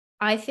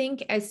I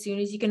think as soon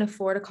as you can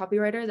afford a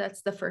copywriter,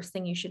 that's the first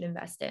thing you should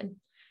invest in,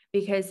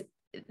 because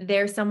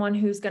there's someone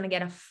who's going to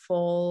get a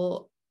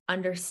full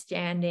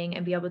understanding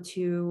and be able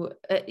to,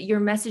 your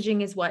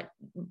messaging is what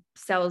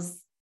sells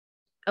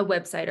a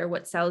website or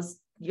what sells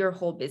your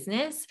whole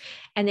business.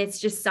 And it's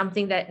just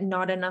something that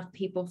not enough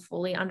people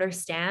fully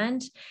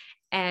understand.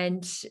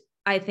 And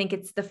I think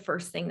it's the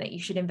first thing that you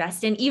should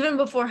invest in, even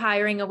before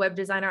hiring a web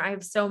designer.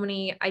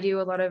 I do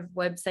a lot of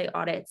website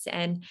audits,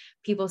 and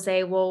people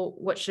say, well,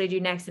 what should I do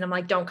next? And I'm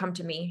like, don't come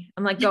to me.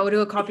 I'm like, go to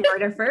a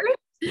copywriter first.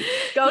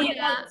 Go get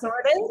that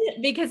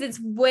sorted, because it's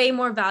way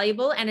more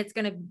valuable. And it's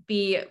going to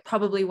be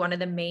probably one of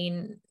the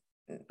main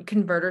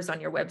converters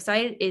on your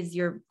website is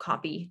your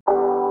copy.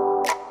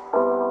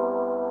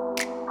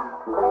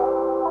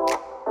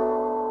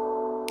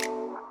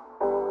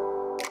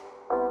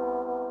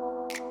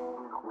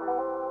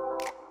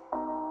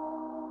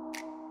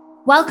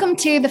 Welcome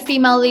to the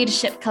Female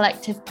Leadership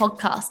Collective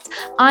podcast.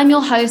 I'm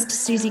your host,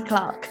 Susie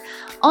Clark.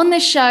 On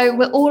this show,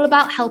 we're all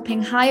about helping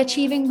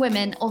high-achieving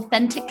women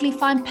authentically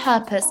find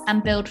purpose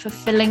and build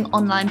fulfilling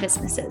online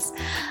businesses.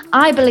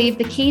 I believe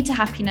the key to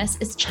happiness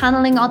is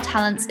channeling our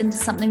talents into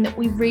something that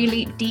we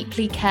really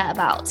deeply care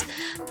about.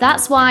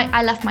 That's why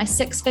I left my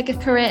six-figure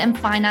career in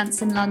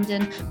finance in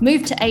London,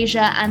 moved to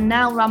Asia, and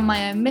now run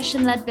my own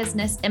mission-led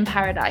business in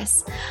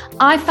Paradise.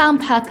 I found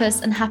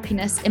purpose and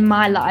happiness in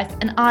my life,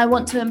 and I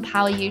want to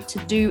empower you to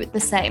do the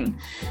same.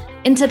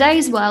 In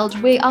today's world,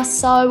 we are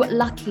so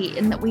lucky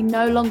in that we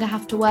no longer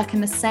have to work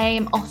in the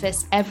same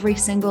office every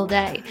single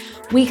day.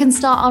 We can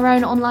start our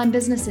own online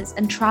businesses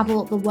and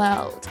travel the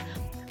world.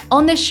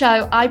 On this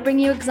show, I bring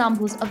you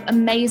examples of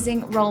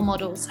amazing role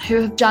models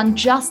who have done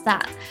just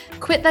that,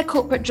 quit their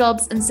corporate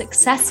jobs and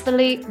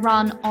successfully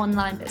run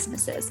online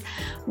businesses.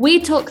 We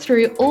talk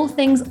through all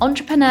things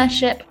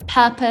entrepreneurship,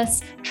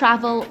 purpose,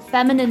 travel,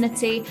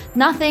 femininity.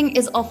 Nothing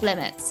is off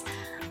limits.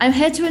 I'm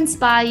here to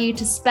inspire you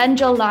to spend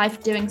your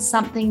life doing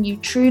something you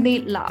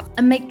truly love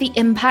and make the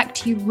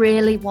impact you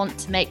really want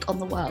to make on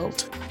the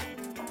world.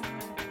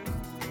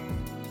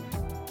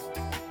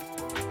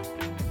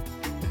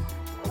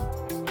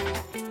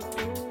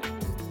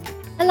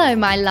 Hello,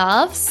 my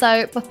love.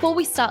 So before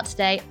we start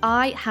today,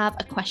 I have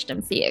a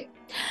question for you.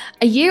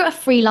 Are you a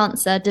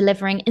freelancer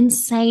delivering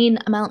insane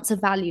amounts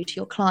of value to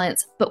your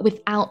clients, but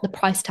without the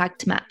price tag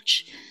to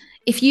match?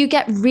 If you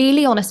get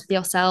really honest with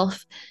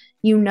yourself,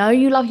 you know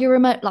you love your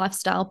remote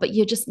lifestyle, but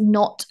you're just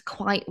not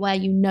quite where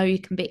you know you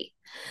can be.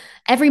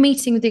 Every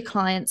meeting with your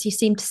clients, you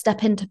seem to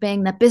step into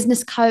being their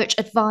business coach,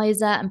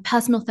 advisor, and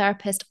personal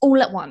therapist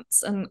all at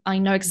once. And I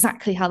know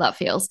exactly how that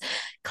feels.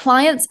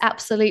 Clients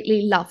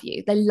absolutely love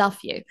you. They love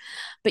you,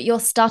 but you're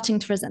starting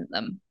to resent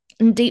them.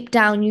 And deep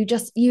down, you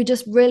just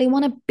really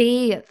want to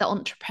be the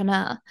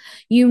entrepreneur.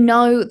 You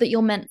know that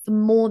you're meant for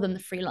more than the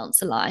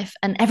freelancer life.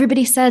 And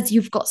everybody says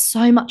you've got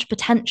so much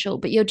potential,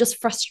 but you're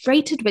just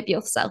frustrated with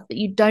yourself that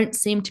you don't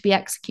seem to be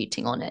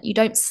executing on it. You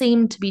don't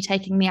seem to be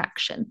taking the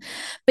action.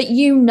 But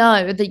you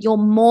know that you're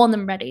more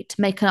than ready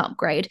to make an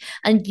upgrade.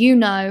 And you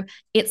know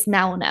it's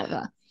now or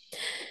never.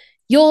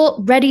 You're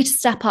ready to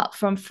step up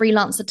from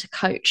freelancer to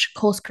coach,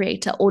 course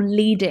creator, or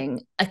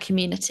leading a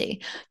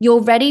community.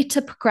 You're ready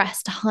to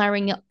progress to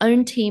hiring your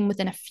own team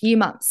within a few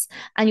months,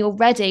 and you're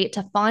ready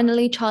to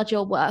finally charge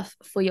your worth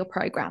for your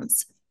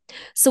programs.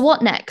 So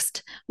what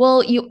next?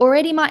 Well, you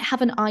already might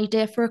have an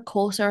idea for a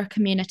course or a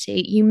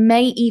community. You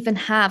may even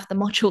have the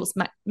modules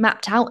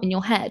mapped out in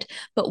your head,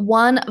 but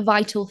one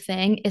vital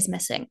thing is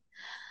missing: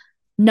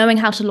 knowing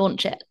how to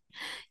launch it.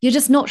 You're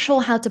just not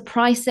sure how to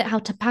price it, how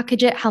to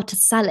package it, how to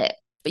sell it.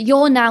 But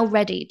you're now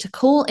ready to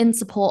call in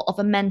support of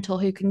a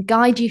mentor who can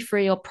guide you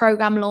through your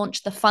program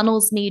launch, the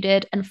funnels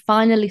needed, and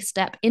finally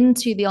step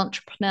into the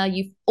entrepreneur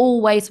you've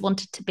always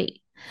wanted to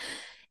be.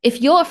 If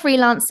you're a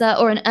freelancer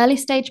or an early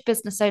stage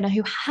business owner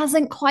who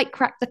hasn't quite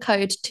cracked the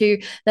code to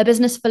their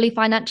business fully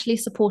financially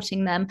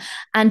supporting them,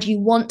 and you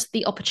want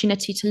the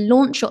opportunity to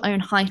launch your own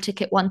high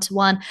ticket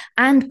one-to-one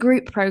and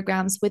group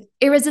programs with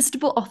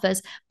irresistible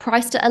offers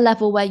priced at a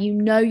level where you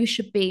know you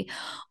should be,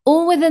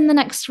 all within the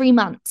next 3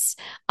 months,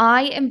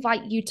 I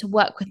invite you to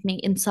work with me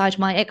inside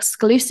my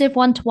exclusive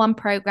one-to-one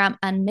program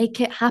and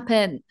make it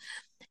happen.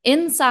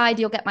 Inside,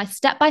 you'll get my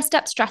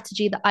step-by-step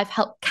strategy that I've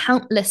helped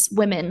countless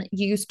women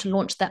use to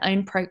launch their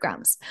own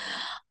programs.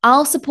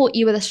 I'll support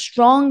you with a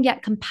strong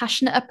yet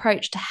compassionate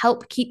approach to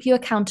help keep you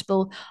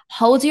accountable,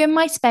 hold you in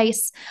my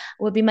space.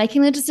 We'll be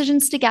making the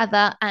decisions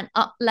together and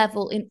up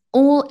level in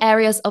all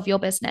areas of your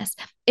business.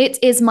 It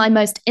is my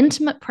most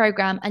intimate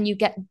program, and you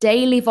get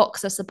daily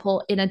Voxer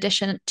support in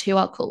addition to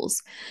our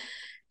calls.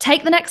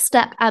 Take the next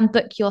step and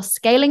book your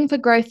Scaling for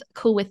Growth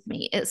call with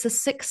me. It's a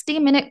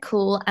 60-minute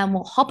call, and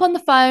we'll hop on the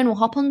phone, we'll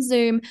hop on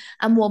Zoom,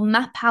 and we'll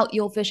map out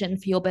your vision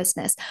for your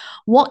business,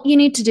 what you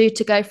need to do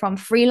to go from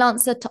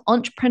freelancer to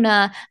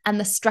entrepreneur, and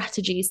the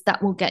strategies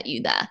that will get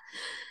you there.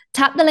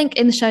 Tap the link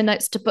in the show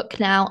notes to book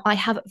now. I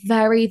have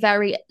very,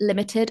 very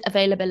limited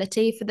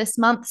availability for this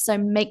month, so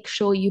make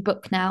sure you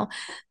book now.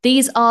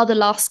 These are the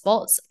last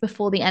spots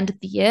before the end of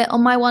the year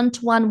on my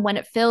one-to-one. When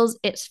it fills,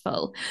 it's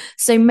full.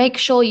 So make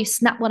sure you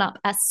snap one up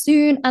as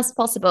soon as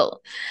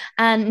possible.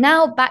 And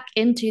now back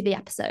into the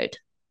episode.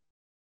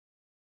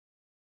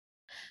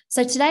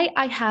 So today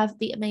I have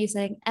the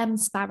amazing Em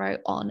Sparrow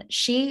on.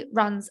 She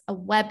runs a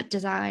web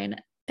design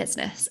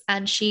business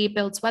and she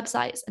builds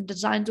websites and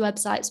designs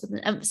websites with an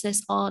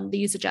emphasis on the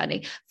user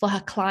journey for her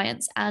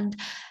clients. And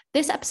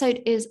this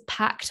episode is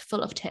packed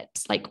full of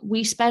tips. Like,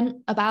 we spent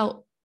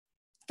about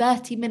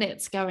 30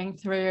 minutes going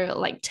through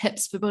like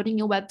tips for building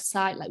your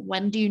website, like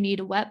when do you need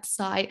a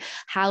website,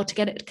 how to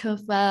get it to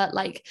convert,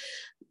 like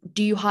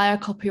do you hire a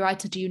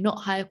copywriter, do you not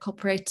hire a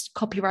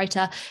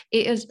copywriter.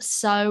 It is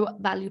so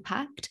value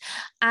packed,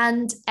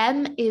 and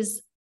Em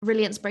is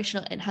really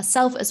inspirational in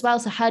herself as well.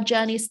 So her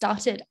journey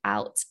started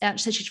out,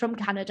 so she's from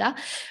Canada.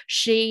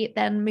 She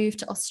then moved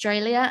to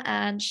Australia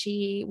and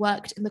she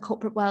worked in the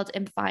corporate world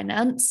in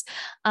finance,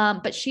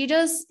 but she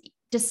just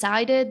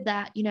decided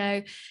that, you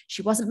know,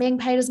 she wasn't being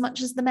paid as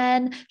much as the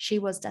men. She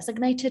was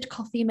designated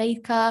coffee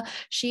maker.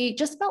 She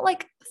just felt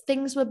like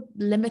things were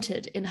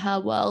limited in her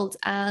world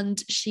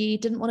and she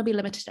didn't want to be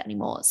limited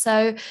anymore.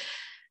 So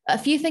a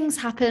few things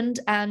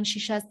happened and she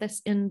shares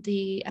this in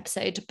the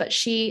episode, but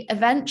she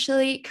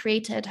eventually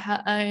created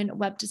her own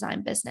web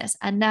design business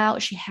and now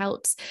she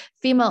helps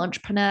female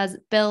entrepreneurs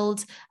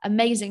build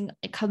amazing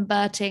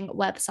converting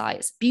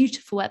websites,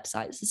 beautiful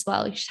websites as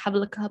well. You should have a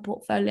look at her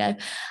portfolio.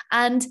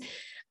 And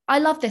I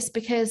love this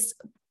because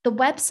the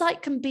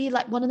website can be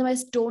like one of the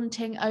most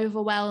daunting,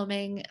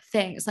 overwhelming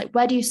things. Like,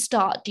 where do you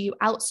start? Do you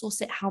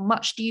outsource it? How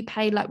much do you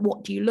pay? Like,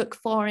 what do you look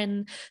for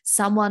in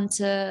someone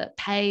to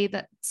pay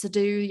that to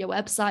do your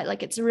website?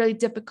 Like, it's a really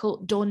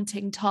difficult,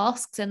 daunting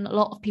task, and a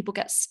lot of people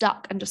get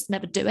stuck and just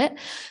never do it.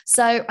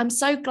 So I'm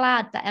so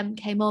glad that Em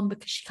came on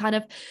because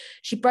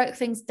she broke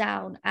things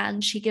down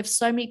and she gives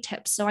so many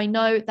tips. So I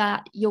know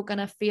that you're going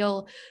to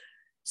feel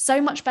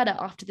so much better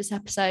after this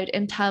episode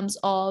in terms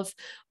of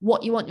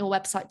what you want your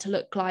website to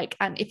look like.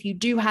 And if you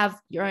do have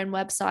your own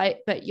website,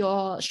 but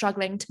you're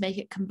struggling to make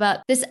it convert,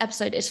 this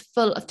episode is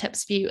full of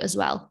tips for you as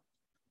well.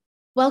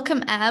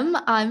 Welcome, Em.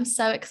 I'm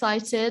so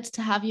excited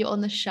to have you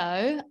on the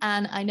show.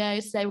 And I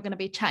know today we're going to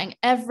be chatting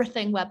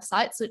everything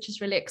websites, which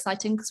is really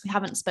exciting because we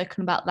haven't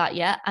spoken about that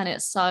yet. And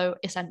it's so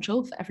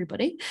essential for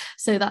everybody.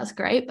 So that's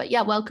great. But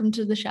yeah, welcome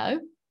to the show.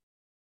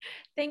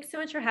 Thanks so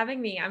much for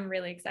having me. I'm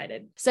really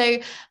excited. So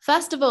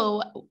first of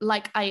all,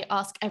 like I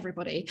ask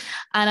everybody,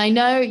 and I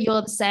know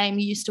you're the same,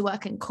 you used to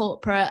work in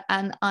corporate,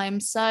 and I'm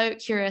so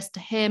curious to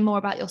hear more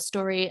about your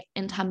story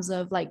in terms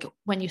of like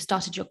when you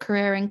started your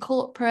career in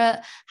corporate,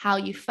 how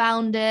you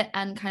found it,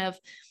 and kind of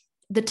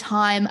the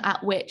time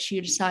at which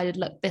you decided,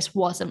 look, this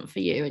wasn't for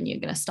you and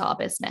you're going to start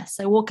a business.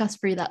 So walk us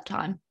through that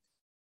time.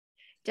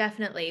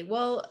 Definitely.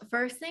 Well,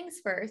 first things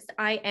first,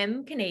 I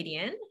am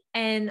Canadian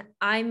and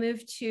I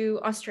moved to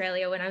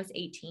Australia when I was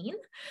 18.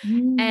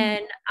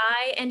 And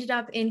I ended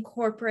up in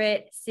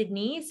corporate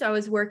Sydney. So I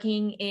was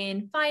working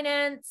in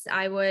finance.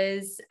 I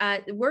was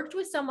worked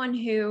with someone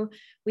who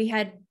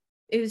it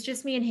was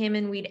just me and him,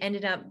 and we'd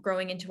ended up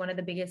growing into one of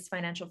the biggest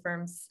financial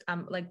firms,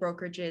 like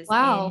brokerages.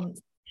 Wow.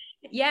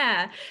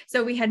 Yeah.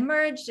 So we had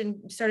merged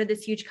and started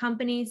this huge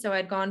company. So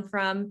I'd gone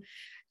from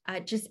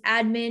just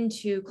admin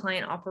to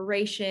client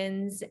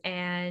operations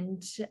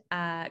and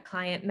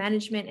client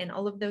management and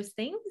all of those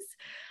things.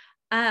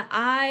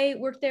 I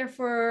worked there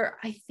for,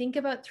 I think,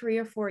 about 3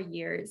 or 4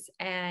 years.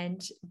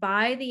 And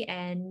by the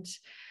end,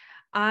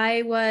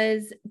 I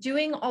was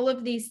doing all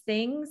of these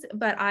things,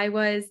 but I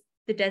was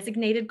the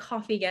designated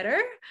coffee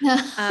getter.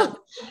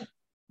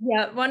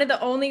 Yeah, one of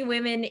the only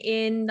women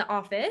in the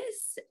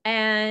office,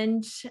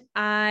 and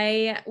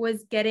I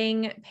was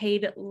getting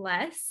paid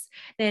less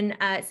than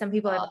some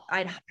people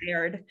I'd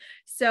hired.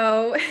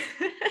 So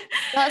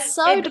that's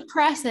so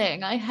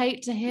depressing. I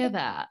hate to hear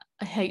that.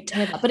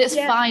 But it's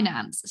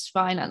finance. It's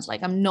finance.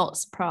 Like, I'm not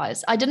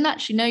surprised. I didn't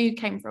actually know you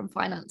came from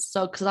finance,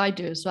 so because I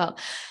do as well.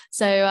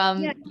 So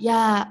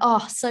yeah.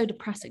 Oh, so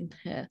depressing to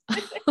hear.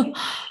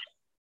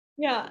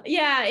 Yeah,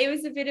 it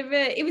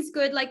was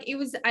good. Like,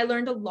 I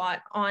learned a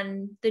lot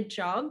on the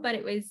job, but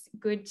it was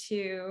good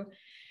to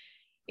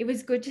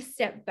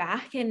step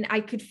back, and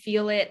I could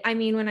feel it. I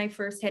mean, when I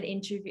first they'd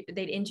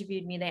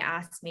interviewed me, they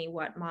asked me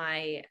what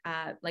my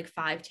like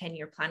 5-10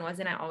 year plan was.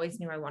 And I always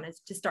knew I wanted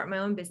to start my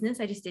own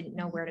business. I just didn't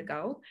know where to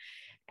go.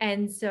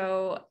 And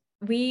so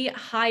we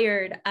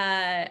hired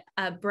a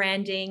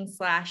branding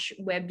 /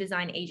 web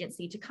design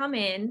agency to come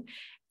in,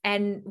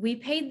 and we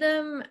paid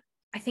them,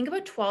 I think,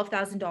 about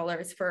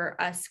 $12,000 for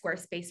a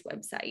Squarespace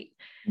website.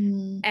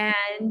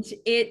 And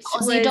it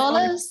Aussie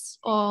dollars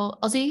or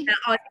Aussie?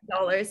 Aussie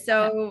dollars.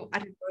 So I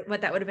don't know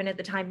what that would have been at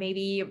the time,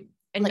 maybe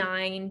like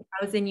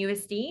 9,000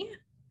 USD.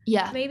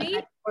 Yeah. Maybe.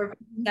 Okay. Or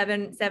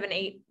 7,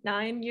 8,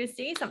 9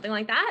 USD, something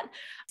like that.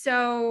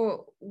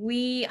 So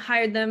we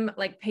hired them,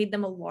 like paid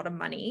them a lot of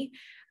money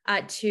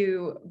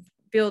to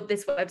build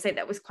this website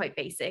that was quite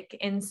basic.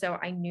 And so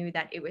I knew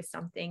that it was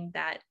something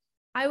that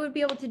I would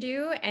be able to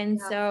do. And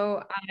Yeah.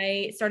 so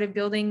I started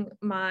building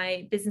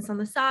my business on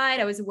the side.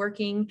 I was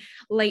working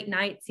late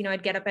nights.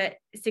 I'd get up at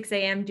 6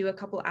 a.m., do a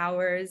couple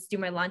hours, do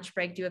my lunch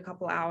break, do a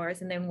couple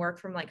hours, and then work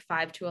from like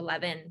 5 to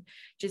 11,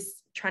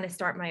 just trying to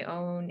start my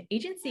own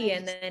agency.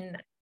 And Nice. then,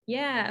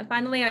 yeah,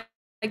 finally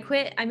I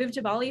quit. I moved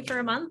to Bali for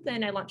a month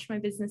and I launched my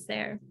business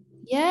there.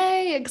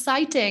 Yay,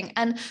 exciting.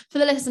 And for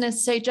the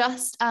listeners, so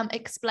just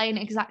explain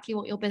exactly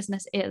what your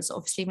business is.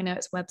 Obviously, we know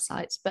it's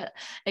websites, but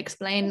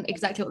explain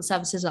exactly what the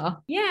services are.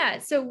 Yeah,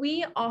 so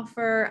we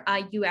offer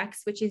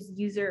UX, which is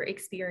user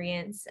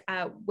experience,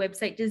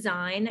 website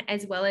design,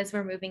 as well as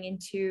we're moving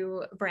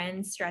into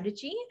brand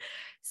strategy.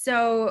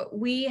 So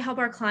we help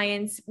our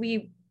clients,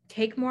 we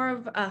take more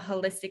of a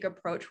holistic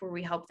approach where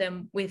we help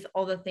them with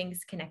all the things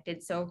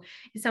connected. So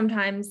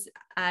sometimes,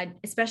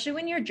 especially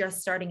when you're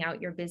just starting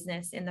out your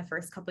business in the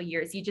first couple of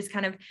years, you just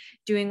kind of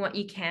doing what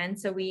you can.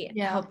 So we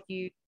Yeah. help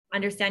you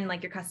understand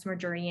like your customer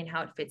journey and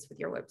how it fits with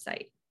your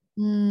website.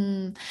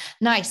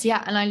 Nice.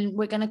 Yeah. And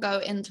we're going to go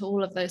into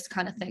all of those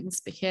kind of things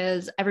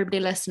because everybody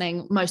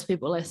listening, most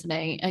people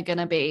listening are going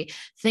to be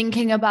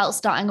thinking about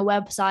starting a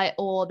website,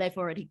 or they've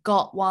already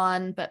got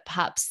one, but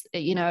perhaps,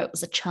 it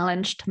was a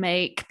challenge to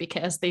make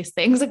because these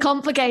things are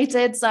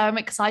complicated. So I'm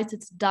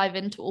excited to dive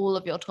into all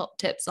of your top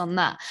tips on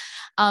that.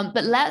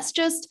 But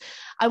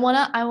I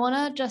want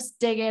to just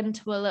dig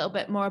into a little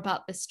bit more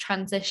about this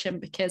transition,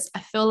 because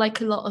I feel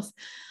like a lot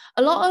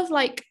of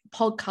like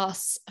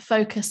podcasts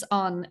focus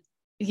on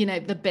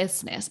the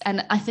business,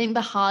 and I think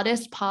the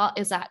hardest part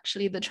is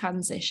actually the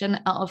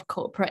transition out of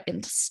corporate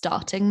into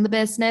starting the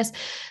business.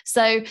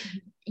 So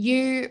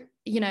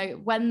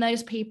when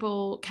those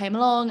people came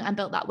along and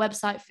built that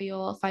website for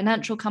your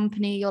financial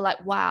company, you're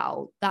like,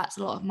 wow, that's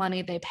a lot of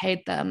money they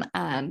paid them,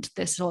 and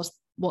this was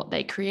what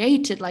they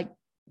created. Like,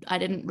 I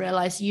didn't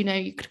realize you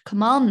could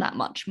command that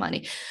much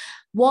money.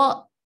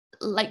 What,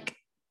 like,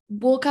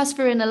 walk us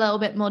through in a little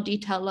bit more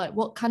detail, like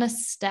what kind of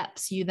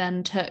steps you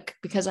then took,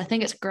 because I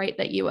think it's great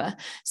that you were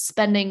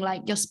spending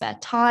like your spare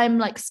time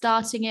like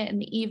starting it in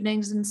the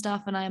evenings and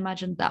stuff, and I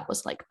imagine that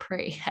was like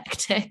pretty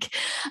hectic.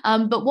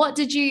 But what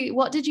did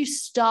you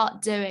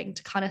start doing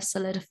to kind of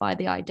solidify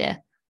the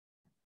idea?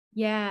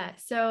 Yeah.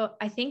 So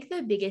I think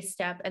the biggest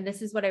step, and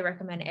this is what I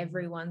recommend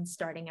everyone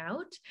starting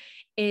out,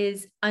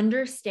 is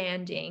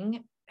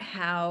understanding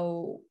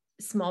how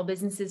small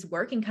businesses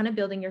work and kind of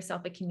building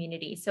yourself a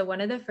community. So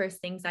one of the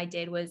first things I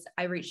did was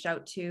I reached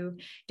out to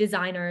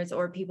designers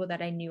or people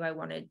that I knew I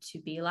wanted to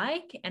be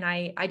like. And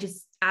I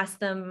just asked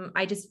them,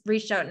 I just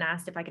reached out and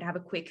asked if I could have a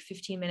quick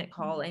 15-minute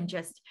call and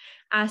just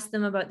ask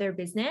them about their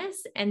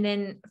business. And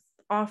then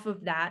off the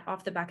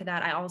back of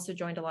that, I also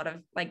joined a lot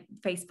of like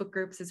Facebook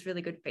groups. There's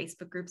really good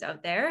Facebook groups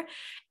out there.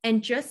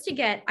 And just to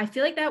get, I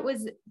feel like that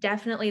was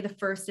definitely the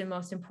first and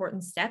most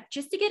important step,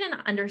 just to get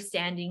an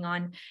understanding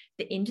on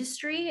the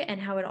industry and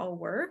how it all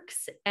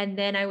works. And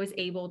then I was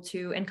able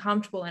to, and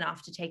comfortable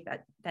enough to take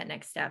that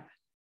next step.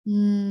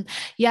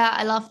 Yeah,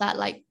 I love that.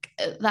 Like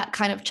that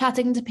kind of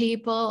chatting to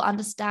people,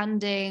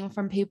 understanding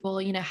from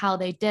people, how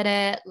they did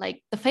it.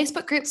 Like the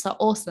Facebook groups are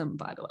awesome,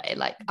 by the way.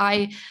 Like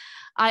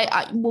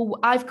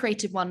I've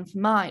created one for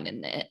mine,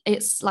 and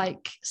it's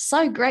like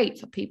so great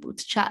for people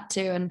to chat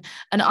to, and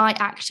I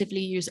actively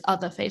use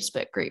other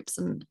Facebook groups,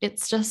 and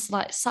it's just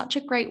like such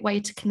a great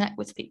way to connect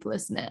with people,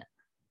 isn't it?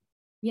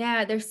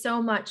 Yeah, there's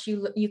so much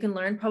you can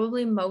learn.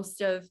 Probably most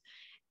of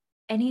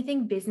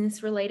anything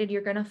business related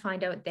you're going to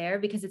find out there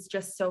because it's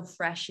just so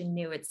fresh and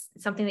new. It's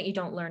something that you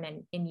don't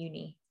learn in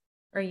uni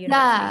or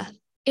Yeah, university.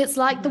 it's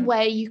like the Mhm.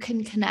 way you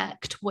can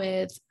connect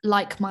with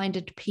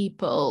like-minded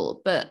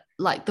people, but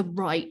like the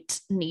right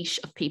niche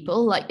of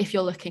people. Like if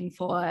you're looking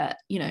for,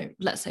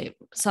 let's say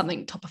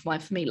something top of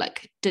mind for me,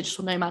 like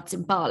digital nomads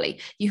in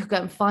Bali, you could go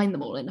and find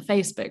them all in a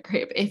Facebook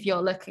group. If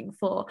you're looking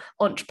for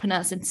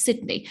entrepreneurs in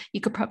Sydney, you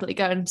could probably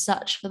go and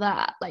search for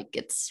that. Like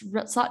it's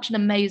such an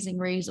amazing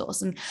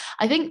resource. And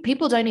I think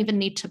people don't even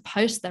need to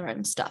post their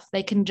own stuff.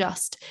 They can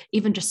just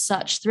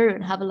search through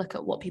and have a look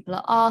at what people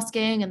are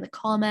asking and the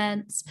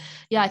comments.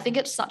 Yeah, I think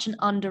it's such an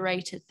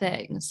underrated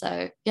thing.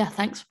 So yeah,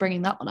 thanks for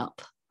bringing that one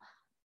up.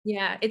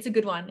 Yeah, it's a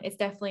good one. It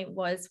definitely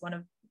was one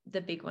of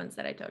the big ones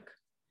that I took.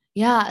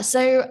 Yeah.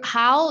 So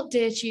how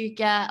did you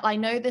get, I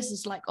know this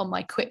is like on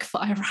my quick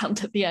fire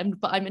round at the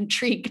end, but I'm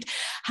intrigued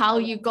how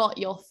you got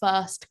your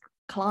first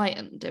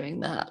client doing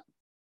that.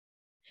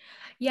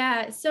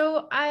 Yeah,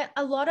 so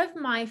a lot of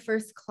my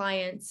first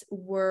clients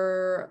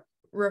were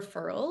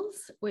referrals,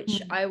 which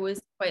Mm. I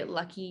was quite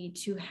lucky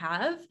to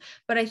have.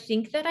 But I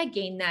think that I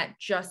gained that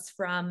just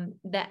from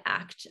the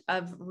act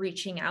of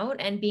reaching out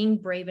and being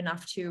brave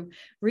enough to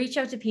reach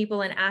out to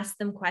people and ask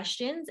them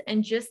questions.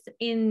 And just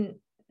in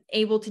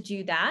able to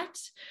do that,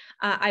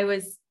 I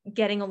was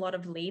getting a lot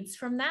of leads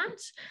from that.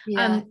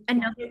 Yeah.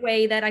 Another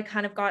way that I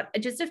kind of got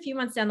just a few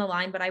months down the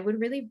line, but I would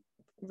really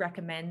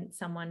recommend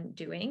someone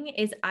doing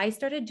is I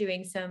started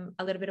doing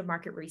a little bit of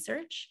market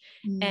research,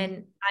 Mm.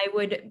 and I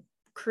would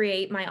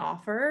create my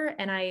offer,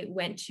 and I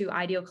went to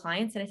ideal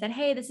clients and I said,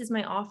 hey, this is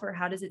my offer,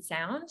 how does it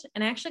sound?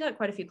 And I actually got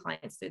quite a few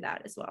clients through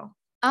that as well.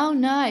 Oh,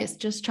 nice.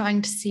 Just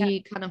trying to Yeah.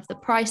 see kind of the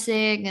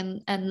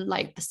pricing and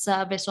like the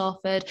service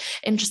offered.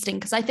 Interesting,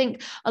 because I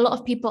think a lot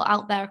of people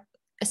out there,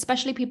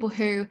 especially people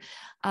who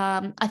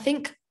I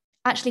think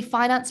actually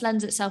finance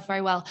lends itself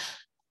very well.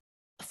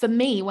 For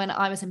me, when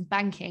I was in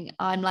banking,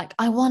 I'm like,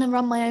 I want to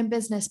run my own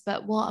business,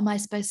 but what am I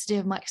supposed to do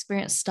with my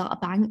experience? Start a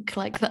bank?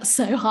 Like, that's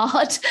so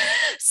hard.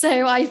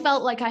 So I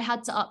felt like I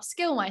had to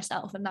upskill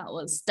myself, and that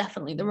was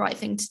definitely the right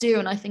thing to do.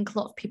 And I think a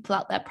lot of people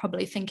out there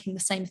probably thinking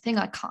the same thing.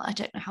 I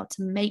don't know how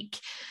to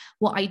make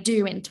what I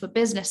do into a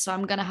business. So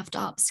I'm going to have to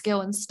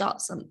upskill and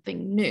start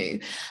something new.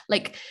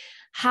 Like,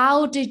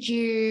 how did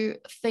you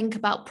think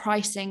about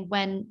pricing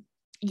when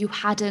you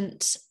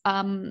hadn't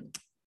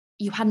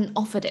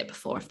offered it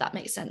before, if that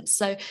makes sense?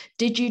 So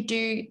did you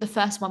do the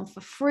first one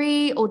for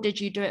free, or did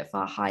you do it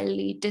for a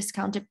highly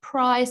discounted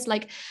price?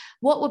 Like,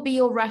 what would be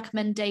your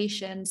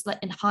recommendations, like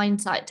in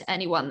hindsight, to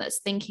anyone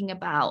that's thinking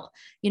about,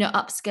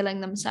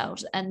 upskilling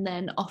themselves and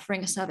then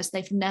offering a service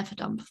they've never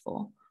done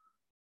before?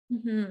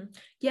 Mm-hmm.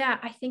 Yeah,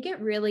 I think it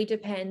really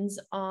depends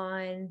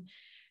on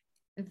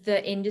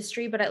the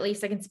industry, but at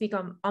least I can speak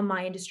on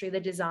my industry, the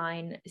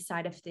design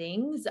side of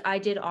things. I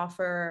did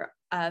offer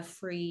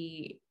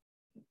free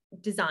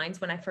designs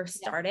when I first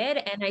started,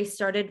 and I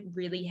started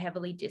really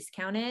heavily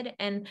discounted.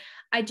 And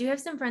I do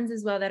have some friends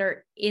as well that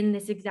are in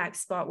this exact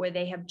spot where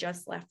they have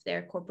just left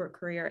their corporate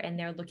career and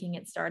they're looking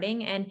at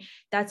starting. And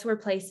that's where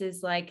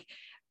places like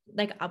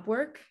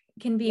Upwork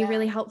can be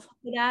really helpful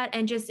for that.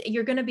 And just,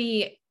 you're going to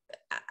be,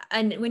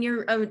 and when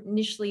you're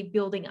initially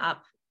building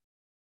up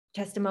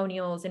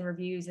testimonials and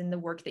reviews and the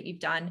work that you've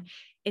done,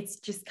 it's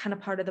just kind of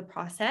part of the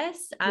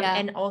process.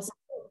 And also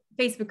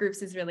Facebook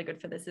groups is really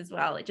good for this as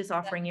well. It's just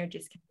offering your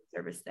discounted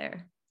service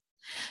there.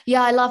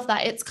 Yeah, I love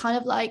that. It's kind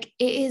of like,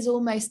 it is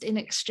almost in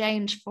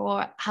exchange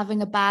for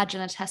having a badge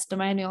and a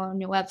testimonial on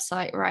your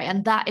website, right?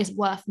 And that is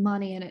worth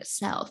money in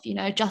itself.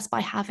 Just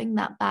by having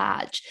that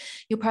badge,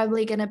 you're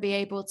probably going to be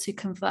able to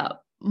convert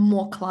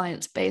more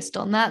clients based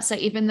on that. So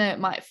even though it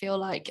might feel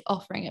like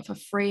offering it for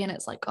free and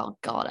it's like, oh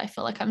God, I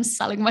feel like I'm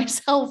selling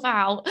myself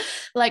out,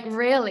 like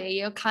really,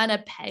 you're kind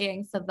of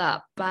paying for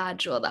that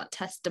badge or that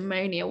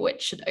testimonial,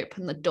 which should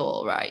open the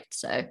door, right?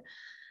 So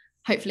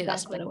hopefully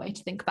that's a better way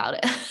to think about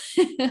it.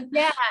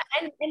 Yeah,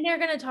 and they're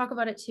going to talk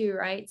about it too,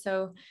 right?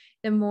 So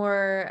the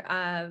more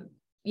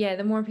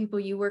the more people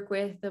you work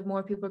with, the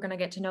more people are going to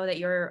get to know that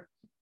you're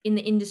in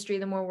the industry,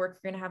 the more work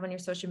you're going to have on your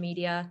social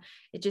media.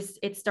 It's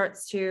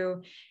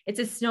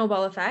a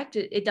snowball effect.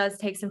 It does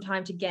take some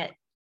time to get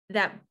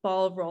that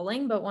ball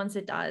rolling, but once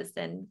it does,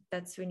 then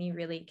that's when you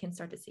really can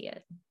start to see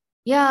it.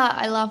 Yeah,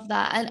 I love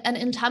that. And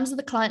in terms of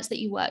the clients that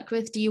you work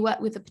with, do you work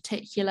with a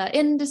particular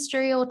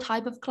industry or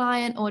type of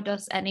client, or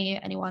does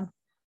anyone?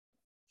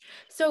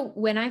 So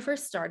when I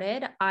first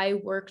started,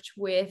 I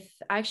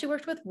actually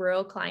worked with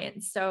rural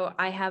clients. So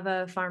I have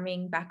a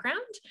farming background.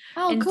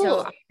 Oh, And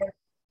cool.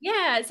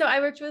 so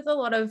I worked with a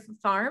lot of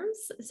farms.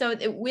 So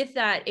with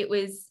that,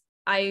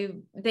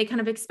 they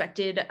kind of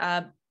expected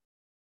a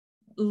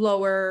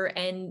lower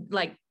end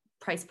like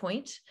price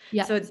point.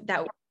 Yeah. So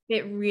that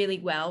fit really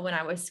well when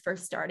I was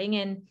first starting.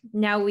 And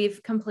now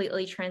we've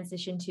completely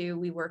transitioned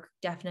we work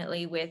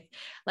definitely with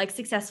like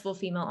successful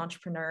female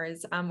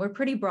entrepreneurs. We're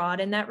pretty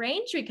broad in that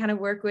range. We kind of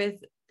work with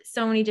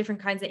so many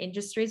different kinds of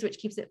industries, which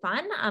keeps it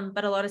fun.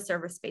 But a lot of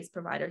service-based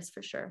providers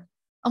for sure.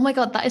 Oh my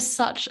God, that is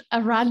such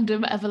a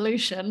random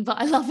evolution,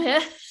 but I love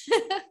it.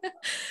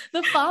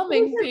 The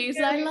farming piece,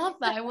 I love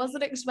that. I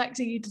wasn't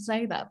expecting you to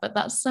say that, but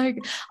that's so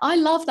good. I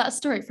love that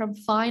story, from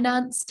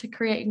finance to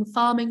creating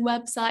farming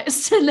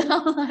websites to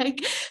now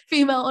like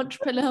female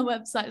entrepreneur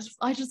websites.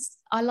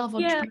 I love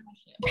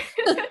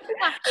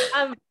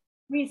entrepreneurship.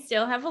 We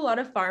still have a lot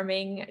of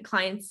farming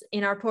clients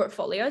in our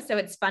portfolio. So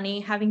it's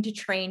funny having to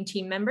train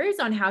team members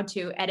on how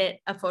to edit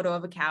a photo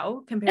of a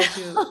cow compared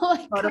to Oh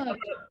a photo of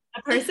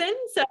a person.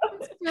 So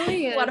it's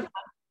brilliant. A lot of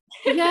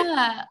fun.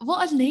 Yeah,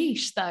 what a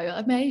niche though.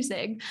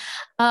 Amazing.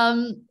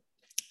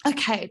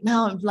 Okay,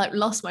 now I've like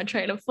lost my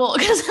train of thought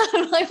because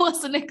I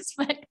wasn't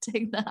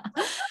expecting that.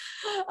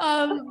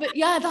 But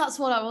yeah, that's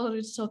what I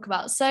wanted to talk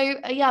about. So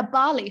yeah,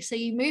 Bali. So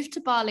you moved to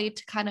Bali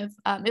to kind of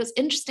it was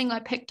interesting. I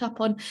picked up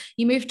on,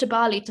 you moved to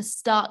Bali to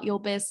start your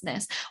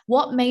business.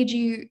 What made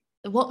you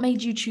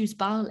choose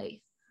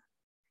Bali?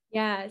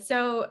 Yeah,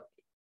 so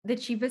the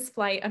cheapest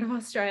flight out of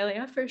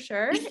Australia for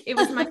sure. It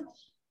was my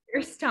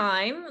first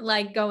time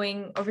like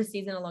going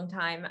overseas in a long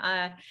time.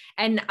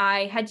 And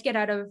I had to get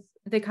out of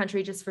the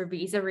country just for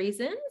visa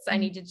reasons. I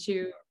needed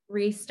to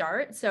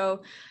restart.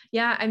 So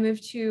yeah, I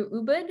moved to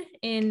Ubud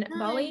in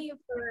Bali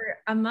for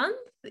a month.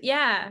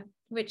 Yeah,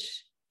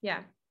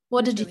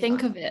 What did you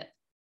think of it?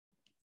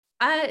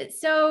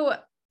 So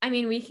I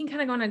mean, we can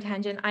kind of go on a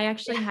tangent. I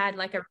actually had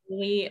like a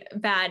really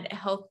bad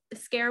health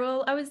scare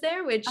while I was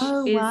there, which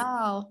is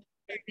wow.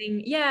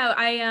 yeah,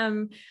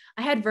 I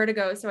had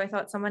vertigo, so I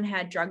thought someone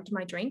had drugged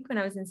my drink when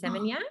I was in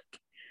Seminyak.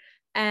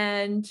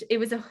 And it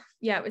was a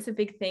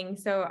big thing.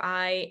 So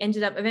I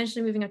ended up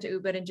eventually moving up to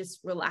Ubud and just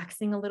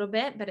relaxing a little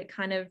bit, but it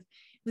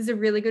was a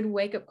really good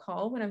wake-up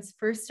call when I was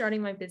first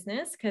starting my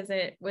business, because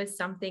it was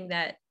something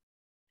that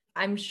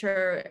I'm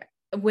sure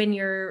when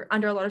you're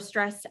under a lot of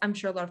stress, I'm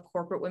sure a lot of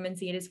corporate women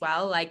see it as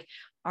well. Like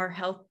our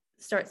health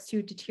starts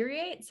to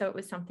deteriorate. So it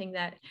was something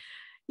that,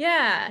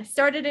 yeah,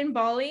 started in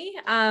Bali.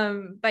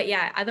 But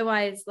yeah,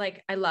 otherwise,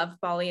 like I love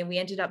Bali, and we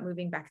ended up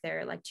moving back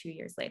there like 2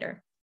 years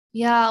later.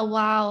 Yeah,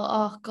 wow.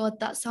 Oh God,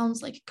 that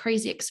sounds like a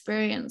crazy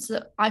experience.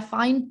 I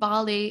find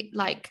Bali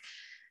like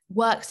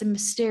works in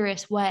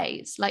mysterious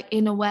ways. Like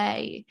in a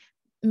way,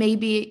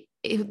 maybe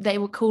if they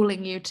were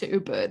calling you to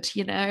Ubud,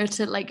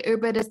 to like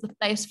Ubud is the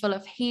place full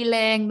of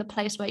healing, the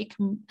place where you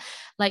can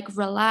like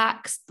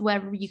relax,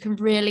 where you can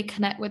really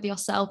connect with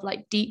yourself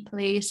like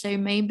deeply. So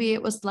maybe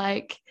it was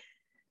like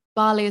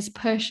Bali's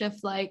push of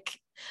like,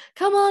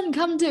 come on,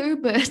 come to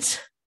Ubud.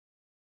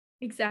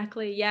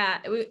 Exactly. Yeah.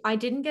 I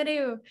didn't get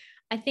to,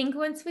 I think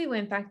once we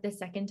went back the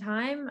second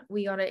time,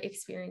 we got to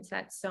experience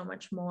that so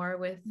much more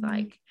with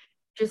like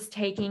just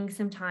taking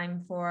some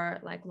time for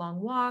like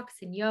long walks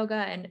and yoga.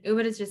 And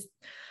Ubud is just,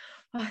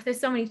 there's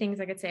so many things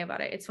I could say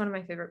about it. It's one of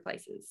my favorite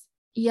places.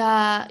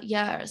 Yeah,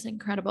 it's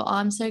incredible.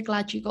 I'm so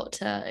glad you got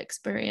to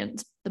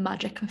experience the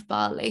magic of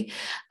Bali.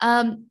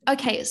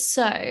 Okay,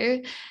 so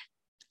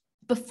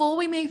before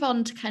we move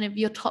on to kind of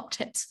your top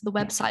tips for the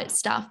website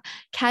stuff,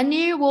 can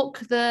you walk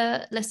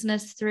the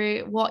listeners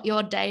through what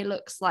your day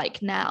looks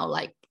like now?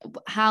 Like,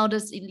 how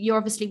does you're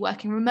obviously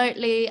working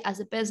remotely as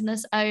a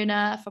business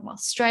owner from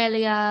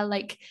Australia?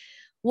 Like,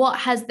 what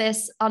has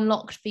this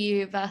unlocked for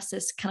you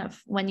versus kind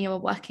of when you were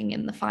working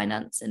in the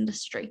finance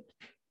industry?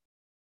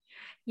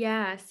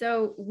 Yeah,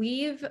 so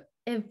we've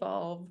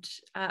evolved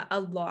a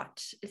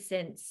lot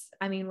since,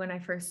 I mean, when I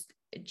first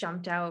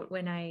jumped out,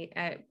 when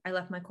I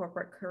left my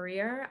corporate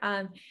career,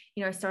 I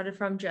started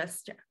from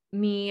just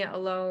me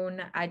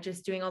alone,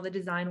 just doing all the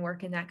design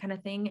work and that kind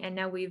of thing. And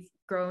now we've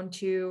grown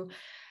to,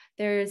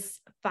 there's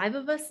 5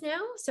 of us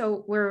now.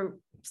 So we're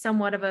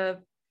somewhat of a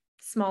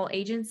small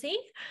agency.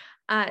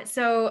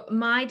 So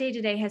my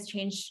day-to-day has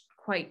changed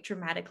quite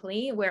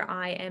dramatically, where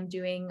I am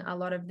doing a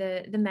lot of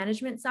the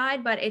management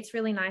side, but it's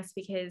really nice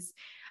because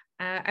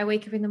I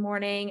wake up in the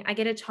morning, I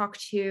get to talk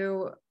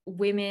to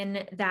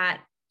women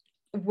that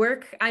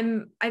work.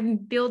 I'm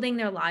building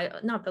their life,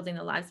 not building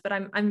their lives, but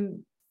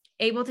I'm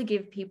able to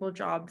give people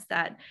jobs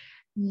that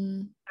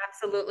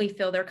absolutely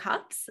fill their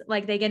cups.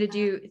 Like they get to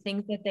do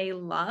things that they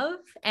love,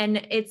 and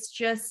it's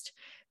just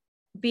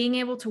being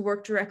able to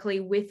work directly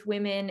with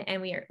women,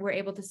 and we're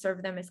able to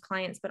serve them as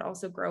clients, but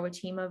also grow a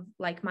team of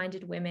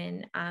like-minded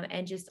women,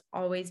 and just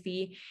always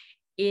be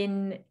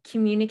in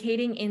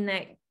communicating in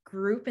that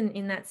group and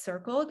in that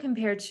circle,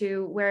 compared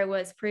to where I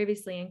was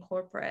previously in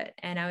corporate,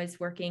 and I was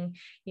working,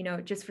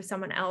 just for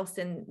someone else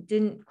and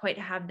didn't quite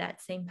have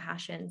that same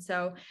passion.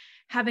 So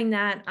having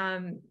that,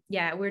 I'm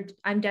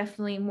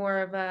definitely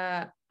more of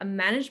a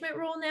management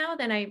role now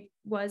than I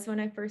was when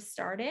I first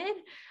started.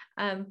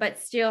 But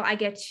still I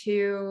get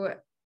to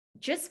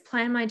just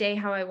plan my day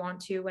how I want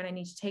to. When I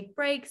need to take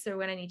breaks or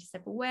when I need to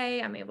step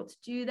away, I'm able to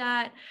do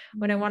that.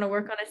 When I want to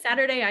work on a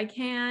Saturday, I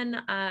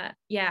can.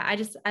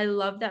 I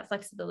love that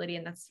flexibility,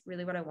 and that's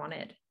really what I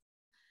wanted.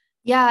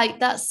 Yeah,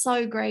 that's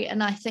so great.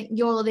 And I think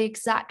you're the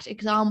exact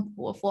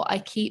example of what I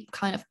keep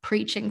kind of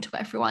preaching to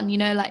everyone,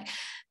 like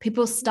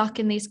people stuck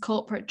in these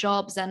corporate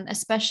jobs. And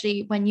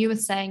especially when you were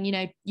saying,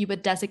 you were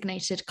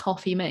designated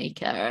coffee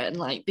maker and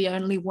like the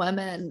only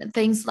woman and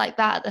things like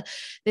that,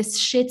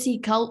 this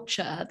shitty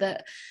culture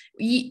that,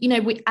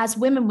 we as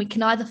women, we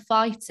can either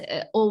fight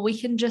it or we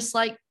can just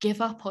like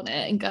give up on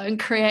it and go and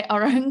create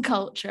our own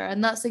culture.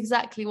 And that's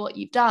exactly what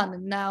you've done.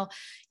 And now,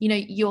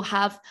 you'll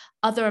have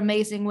other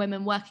amazing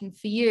women working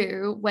for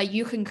you where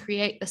you can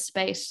create the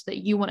space that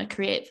you want to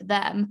create for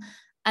them,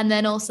 and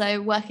then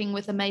also working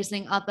with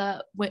amazing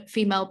other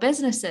female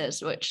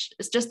businesses, which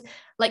is just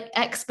like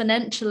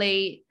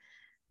exponentially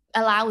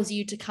allows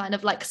you to kind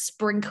of like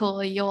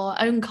sprinkle your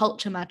own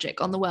culture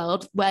magic on the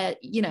world, where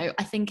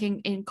I think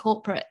in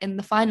corporate, in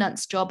the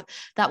finance job,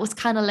 that was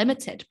kind of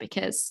limited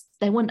because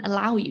they wouldn't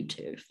allow you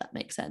to, if that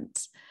makes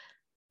sense.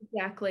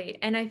 Exactly.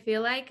 And I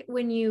feel like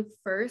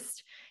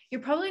you're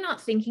probably not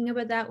thinking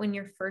about that when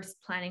you're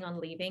first planning on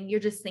leaving. You're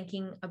just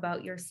thinking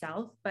about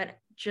yourself, but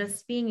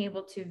just being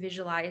able to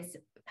visualize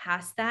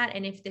past that.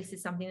 And if this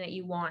is something that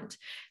you want,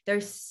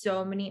 there's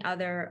so many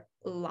other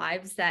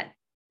lives that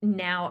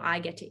now I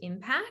get to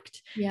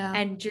impact,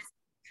 and just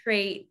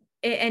create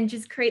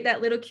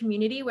that little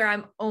community where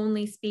I'm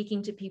only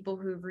speaking to people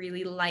who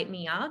really light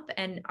me up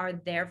and are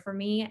there for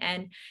me.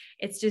 And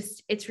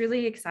it's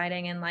really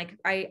exciting. And like,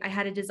 I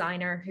had a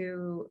designer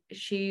who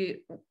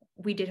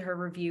we did her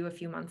review a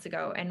few months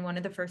ago. And one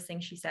of the first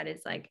things she said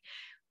is like,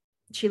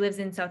 she lives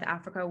in South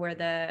Africa where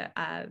the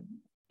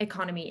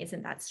economy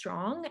isn't that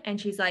strong. And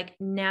she's like,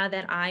 now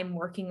that I'm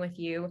working with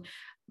you,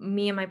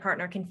 me and my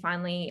partner can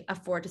finally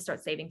afford to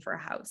start saving for a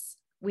house.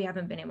 We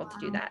haven't been able to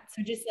do that.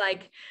 So just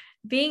like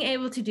being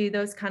able to do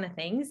those kind of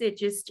things,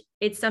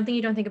 it's something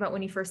you don't think about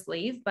when you first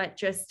leave, but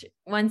just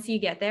once you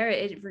get there,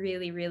 it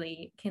really,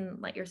 really can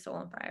light your soul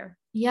on fire.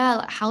 Yeah,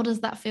 like, how does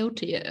that feel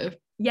to you?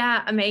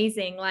 Yeah,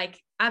 amazing. Like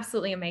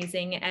absolutely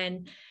amazing.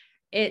 And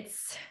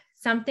it's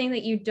something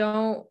that you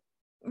don't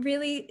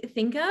really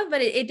think of,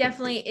 but it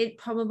definitely, it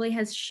probably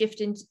has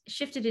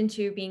shifted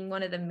into being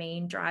one of the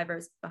main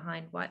drivers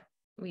behind what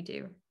we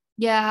do.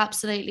 Yeah,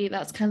 absolutely.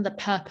 That's kind of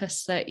the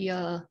purpose that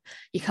you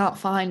can't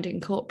find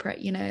in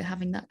corporate,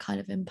 having that kind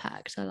of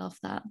impact. I love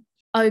that.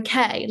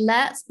 Okay,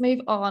 let's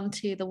move on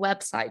to the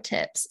website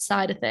tips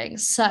side of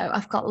things. So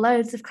I've got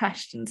loads of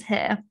questions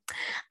here.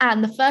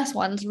 And the first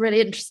one's a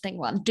really interesting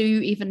one. Do you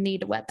even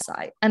need a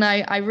website? And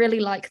I really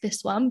like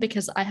this one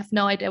because I have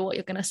no idea what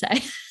you're going to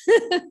say.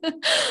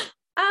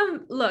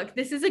 Look,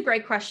 this is a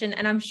great question.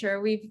 And I'm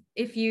sure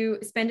if you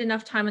spend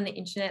enough time on the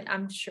internet,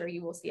 I'm sure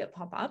you will see it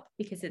pop up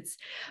because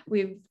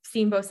we've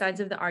seen both sides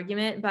of the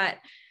argument, but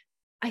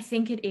I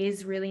think it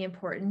is really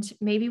important.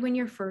 Maybe when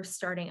you're first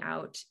starting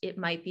out, it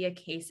might be a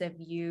case of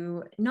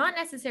you not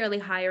necessarily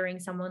hiring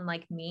someone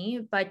like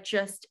me, but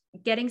just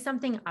getting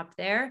something up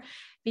there,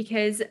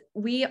 because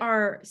we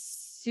are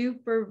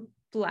super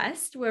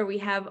blessed where we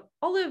have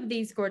all of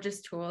these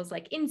gorgeous tools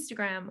like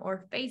Instagram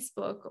or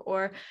Facebook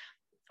or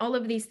all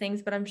of these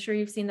things. But I'm sure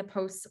you've seen the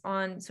posts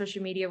on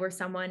social media where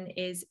someone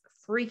is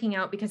freaking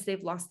out because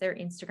they've lost their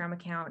Instagram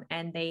account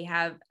and they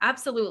have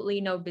absolutely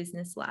no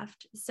business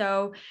left.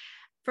 So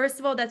first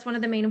of all, that's one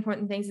of the main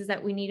important things, is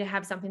that we need to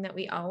have something that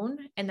we own,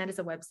 and that is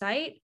a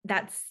website.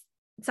 That's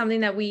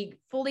something that we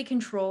fully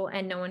control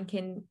and no one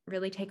can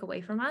really take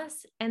away from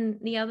us. And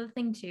the other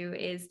thing too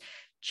is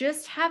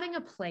just having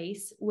a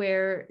place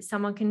where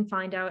someone can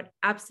find out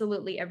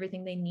absolutely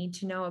everything they need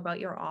to know about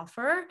your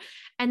offer.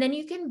 And then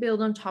you can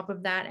build on top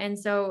of that. And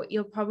so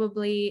you'll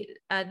probably,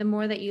 the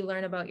more that you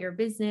learn about your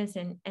business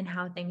and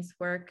how things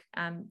work,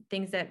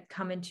 things that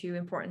come into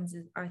importance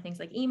are things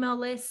like email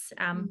lists,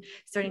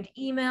 starting to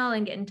email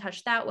and get in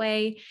touch that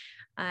way.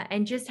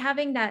 And just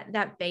having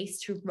that base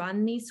to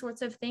run these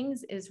sorts of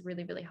things is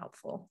really, really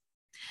helpful.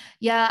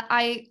 Yeah,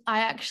 I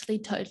actually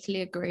totally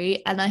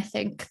agree. And I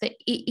think that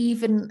it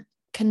even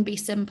can be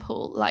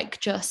simple, like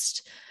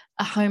just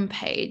a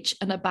homepage,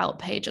 an about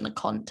page, and a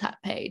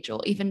contact page,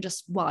 or even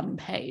just one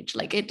page.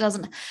 Like it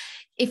doesn't,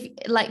 if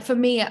like for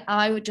me,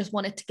 I would just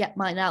wanted to get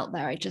mine out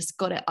there. I just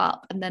got it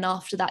up. And then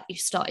after that, you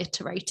start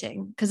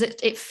iterating, because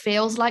it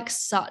feels like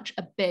such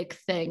a big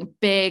thing,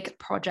 big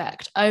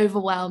project,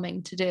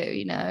 overwhelming to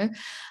do.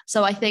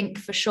 So I think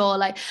for sure,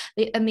 like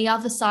the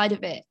other side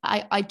of it,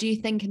 I do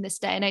think in this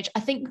day and age, I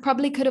think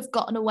probably could have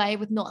gotten away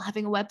with not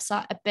having a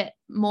website a bit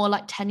more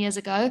like 10 years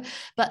ago.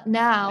 But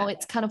now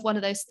it's kind of one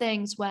of those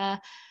things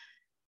where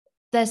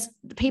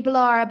people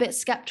are a bit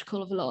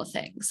skeptical of a lot of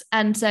things.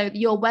 And so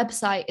your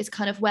website is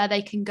kind of where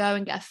they can go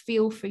and get a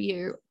feel for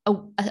you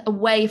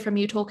away from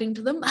you talking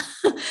to them.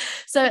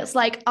 So it's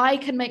like, I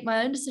can make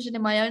my own decision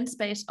in my own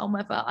space on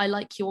whether I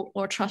like you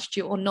or trust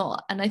you or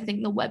not. And I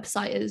think the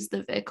website is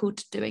the vehicle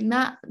to doing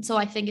that. And so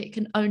I think it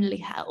can only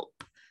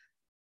help.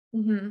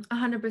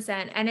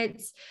 100%. And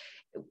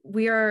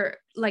we are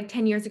like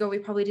 10 years ago, we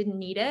probably didn't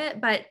need it,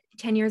 but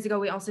 10 years ago,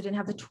 we also didn't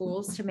have the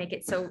tools to make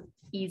it so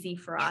easy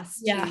for us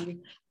to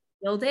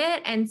build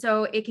it. And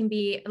so it can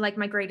be like,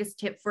 my greatest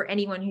tip for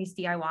anyone who's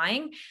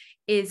DIYing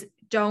is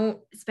don't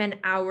spend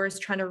hours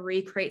trying to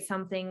recreate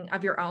something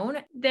of your own.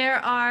 There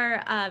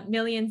are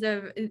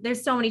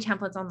there's so many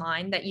templates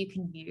online that you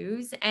can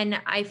use.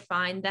 And I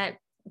find that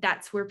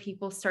that's where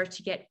people start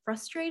to get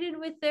frustrated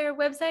with their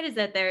website, is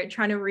that they're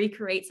trying to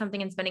recreate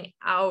something and spending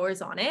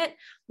hours on it.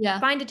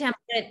 Find a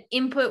template,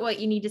 input what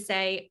you need to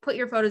say, put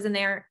your photos in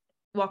there,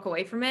 walk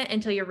away from it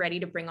until you're ready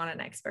to bring on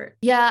an expert.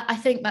 Yeah, I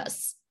think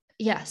that's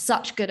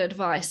such good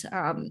advice.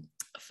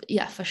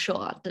 For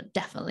sure,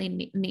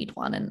 definitely need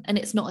one, and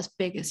it's not as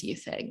big as you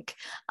think.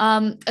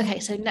 Okay,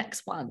 so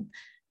next one,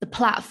 the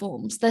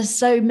platforms. There's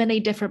so many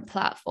different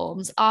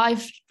platforms.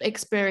 I've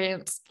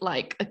experienced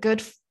like a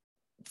good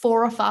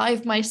 4 or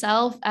 5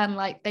 myself, and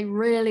like they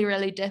really,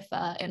 really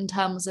differ in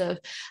terms of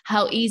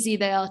how easy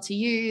they are to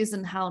use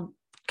and how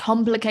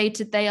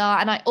complicated they are.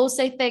 And I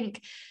also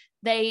think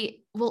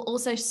they will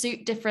also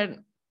suit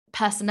different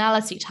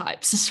personality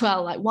types as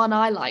well. Like one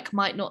I like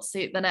might not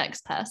suit the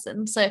next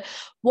person. So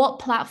what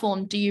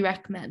platform do you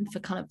recommend for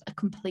kind of a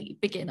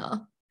complete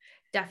beginner?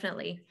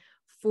 Definitely.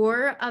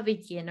 For a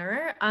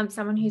beginner,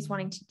 someone who's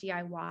wanting to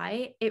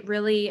DIY,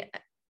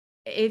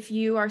 if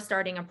you are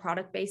starting a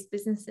product-based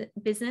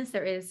business,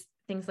 there is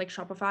things like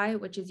Shopify,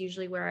 which is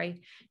usually where I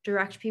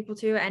direct people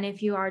to. And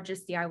if you are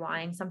just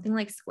DIYing, something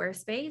like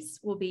Squarespace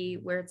will be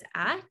where it's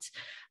at.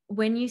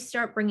 When you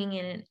start bringing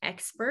in an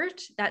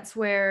expert, that's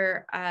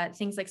where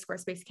things like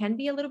Squarespace can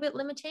be a little bit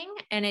limiting.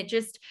 And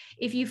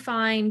if you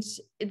find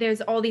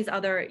there's all these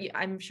other,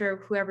 I'm sure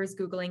whoever's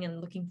Googling and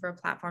looking for a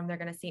platform, they're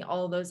going to see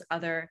all those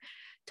other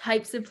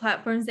types of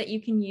platforms that you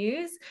can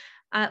use.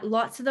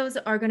 Lots of those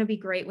are going to be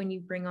great when you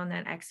bring on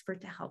that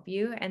expert to help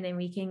you. And then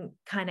we can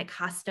kind of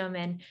custom,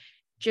 and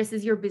just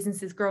as your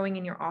business is growing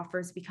and your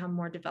offers become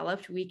more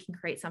developed, we can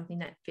create something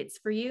that fits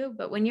for you.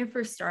 But when you're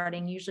first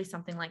starting, usually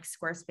something like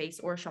Squarespace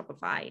or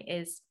Shopify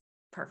is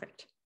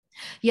perfect.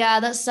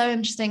 Yeah, that's so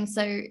interesting.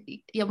 So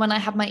when I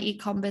had my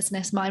e-com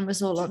business, mine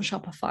was all on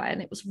Shopify,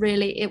 and it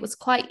was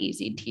quite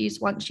easy to use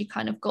once you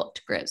kind of got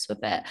to grips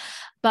with it.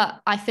 But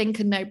I think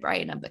a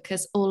no-brainer,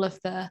 because all of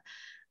the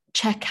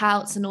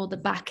checkouts and all the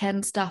back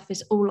end stuff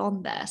is all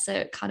on there. So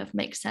it kind of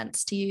makes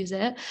sense to use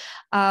it.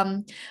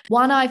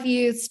 One I've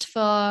used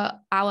for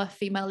our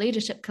female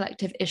leadership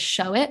collective is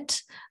Show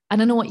It. I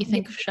don't know what you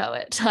think of Show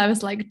It. I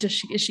was like, is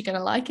she going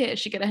to like it? Is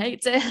she going to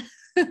hate it?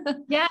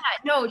 Yeah,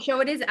 no, Show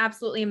It is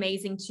absolutely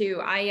amazing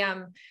too.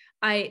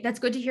 That's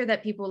good to hear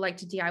that people like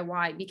to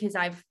DIY, because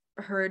I've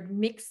heard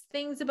mixed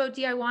things about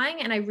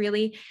DIYing,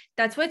 and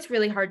that's what's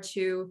really hard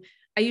to.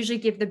 I usually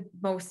give the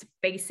most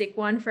basic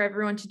one for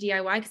everyone to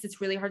DIY, because it's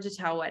really hard to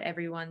tell what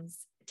everyone's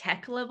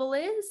tech level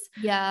is.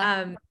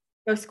 Yeah.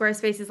 So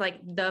Squarespace is like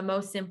the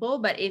most simple,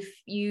 but if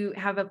you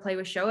have a play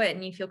with Show It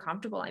and you feel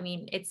comfortable, I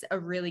mean, it's a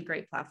really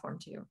great platform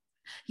too.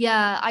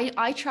 Yeah,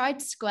 I tried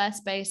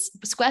Squarespace.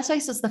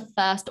 Squarespace was the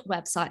first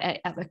website I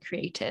ever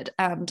created,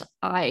 and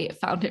I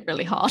found it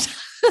really hard.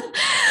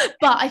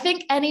 But I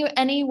think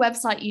any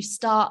website you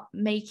start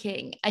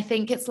making, I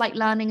think it's like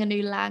learning a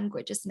new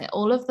language, isn't it?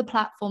 All of the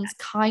platforms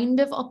kind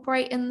of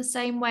operate in the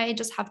same way,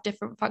 just have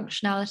different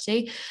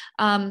functionality.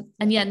 And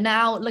yeah,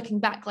 now looking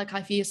back, like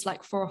I've used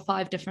like 4 or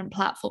 5 different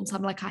platforms.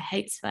 I'm like, I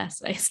hate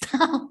Squarespace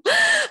now.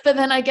 But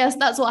then I guess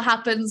that's what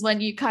happens when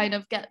you kind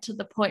of get to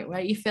the point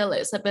where you feel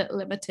it's a bit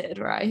limited,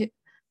 right?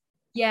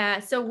 Yeah.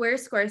 So where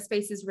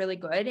Squarespace is really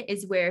good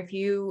is where if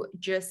you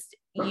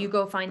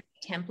go find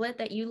a template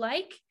that you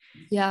like,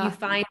 Yeah. you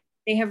find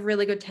they have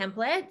really good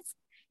templates.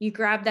 You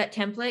grab that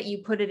template,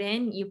 you put it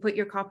in, you put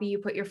your copy, you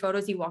put your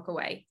photos, you walk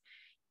away.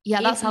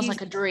 Yeah, that sounds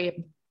like a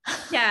dream.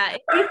 Yeah,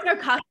 if you start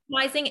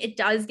customizing, it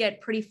does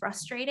get pretty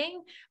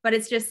frustrating, but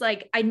it's just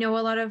like, I know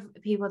a lot of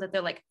people that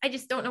they're like, I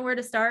just don't know where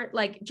to start.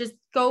 Like, just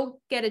go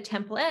get a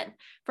template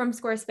from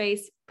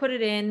Squarespace, put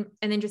it in,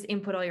 and then just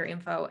input all your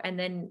info, and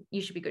then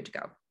you should be good to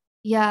go.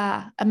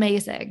 Yeah,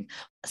 amazing.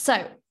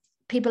 So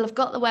people have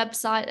got the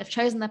website, they've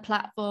chosen their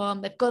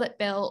platform, they've got it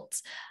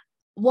built.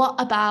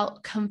 What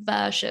about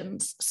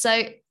conversions?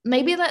 So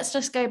maybe let's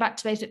just go back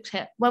to basics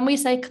here. When we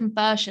say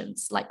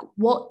conversions, like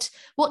what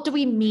do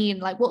we mean?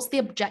 Like what's the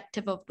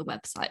objective of the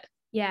website?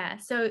 Yeah.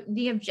 So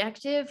the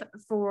objective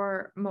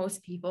for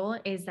most people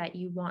is that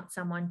you want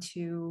someone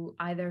to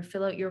either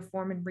fill out your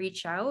form and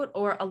reach out,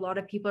 or a lot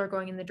of people are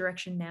going in the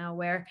direction now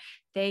where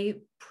they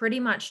pretty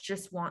much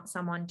just want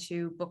someone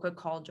to book a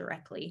call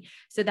directly.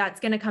 So that's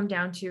going to come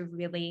down to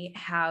really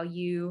how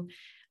you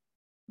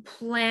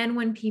plan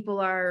when people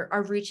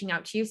are reaching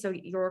out to you. So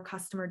your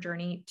customer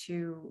journey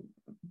to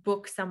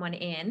book someone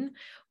in,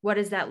 what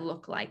does that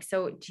look like?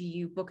 So do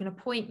you book an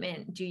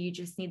appointment? Do you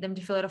just need them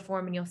to fill out a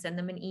form and you'll send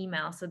them an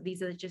email? So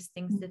these are just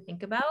things to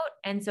think about.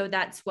 And so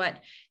that's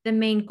what the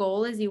main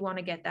goal is. You want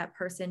to get that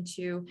person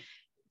to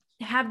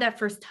have that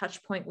first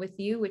touch point with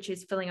you, which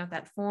is filling out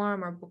that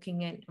form or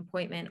booking an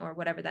appointment or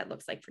whatever that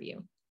looks like for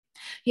you.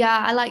 Yeah,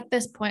 I like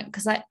this point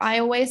because I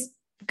always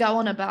go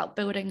on about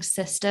building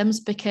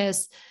systems,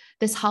 because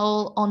this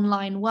whole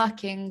online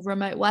working,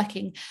 remote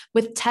working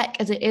with tech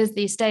as it is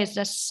these days,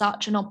 there's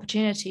such an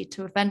opportunity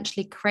to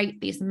eventually create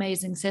these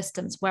amazing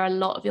systems where a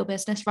lot of your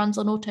business runs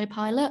on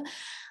autopilot.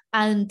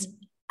 And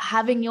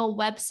having your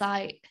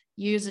website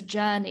user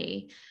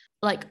journey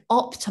like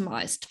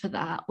optimized for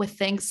that, with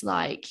things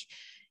like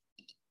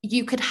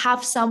you could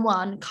have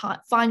someone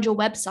find your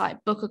website,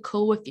 book a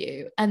call with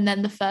you, and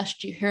then the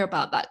first you hear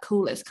about that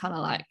call is kind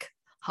of like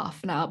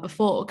half an hour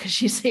before,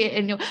 because you see it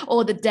in your,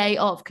 or the day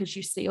of, because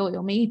you see all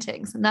your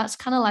meetings. And that's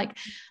kind of like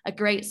a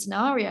great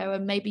scenario.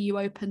 And maybe you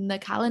open the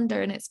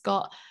calendar and it's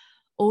got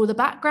all the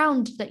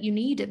background that you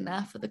need in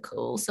there for the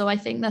call. So I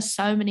think there's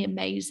so many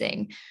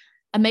amazing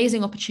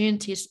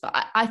opportunities.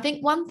 But I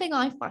think one thing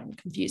I find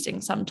confusing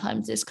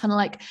sometimes is kind of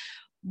like,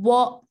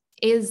 what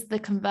is the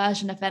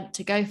conversion event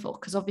to go for?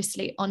 Because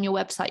obviously on your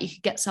website, you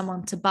could get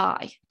someone to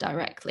buy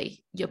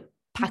directly your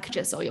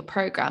packages or your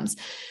programs.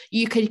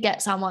 You could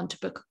get someone to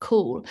book a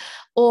call,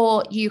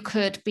 or you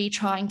could be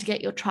trying to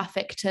get your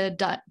traffic to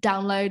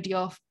download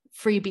your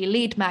freebie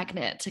lead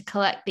magnet to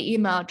collect the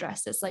email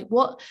addresses. Like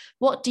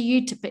what do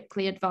you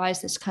typically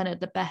advise is kind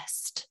of the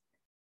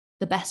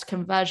best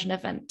conversion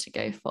event to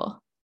go for?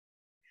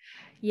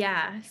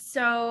 Yeah.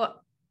 So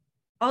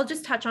I'll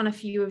just touch on a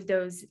few of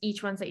those,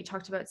 each ones that you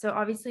talked about. So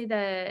obviously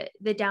the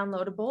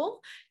downloadable,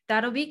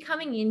 that'll be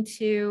coming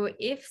into,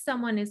 if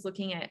someone is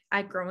looking at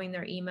growing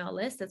their email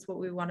list, that's what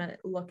we want to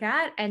look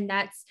at. And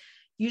that's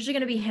usually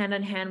going to be hand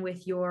in hand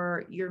with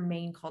your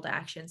main call to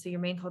action. So your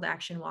main call to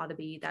action will either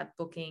be that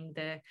booking,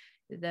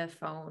 the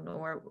phone,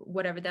 or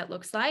whatever that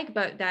looks like.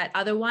 But that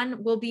other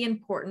one will be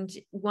important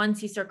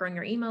once you start growing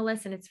your email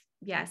list, and it's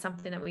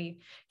something that we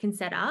can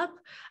set up.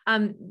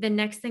 The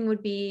next thing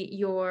would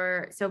be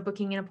so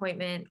booking an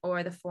appointment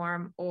or the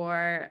form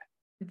or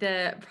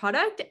the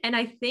product. And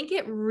I think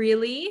it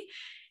really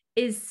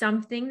is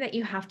something that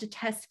you have to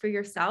test for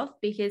yourself,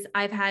 because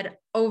I've had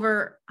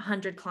over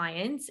 100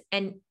 clients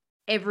and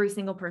every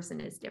single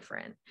person is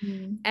different.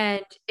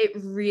 And it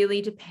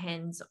really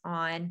depends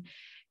on,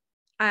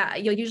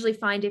 you'll usually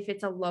find if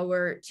it's a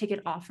lower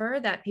ticket offer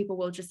that people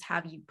will just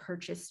have you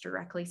purchase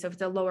directly. So if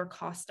it's a lower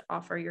cost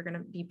offer, you're going to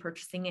be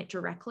purchasing it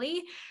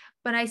directly.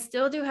 But I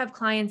still do have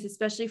clients,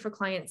 especially for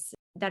clients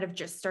that have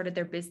just started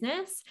their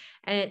business.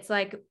 And it's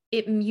like,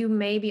 you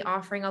may be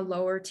offering a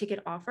lower ticket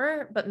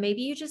offer, but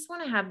maybe you just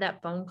want to have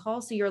that phone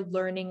call. So you're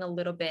learning a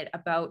little bit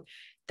about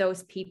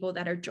those people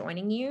that are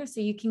joining you, so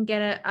you can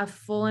get a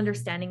full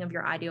understanding of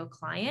your ideal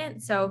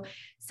client. So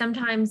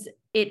sometimes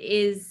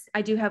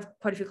I do have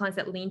quite a few clients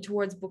that lean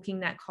towards booking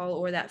that call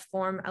or that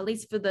form, at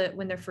least for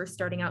when they're first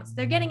starting out. So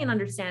they're getting an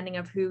understanding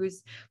of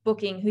who's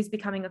booking, who's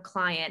becoming a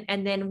client.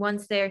 And then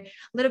once they're a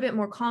little bit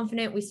more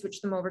confident, we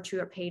switch them over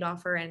to a paid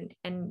offer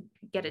and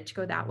get it to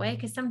go that way.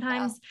 Because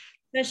sometimes,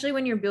 especially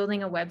when you're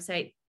building a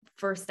website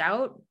first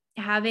out,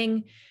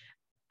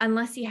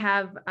 unless you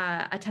have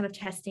a ton of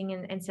testing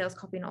and sales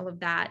copy and all of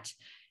that,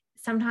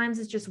 sometimes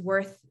it's just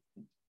worth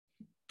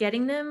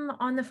getting them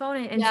on the phone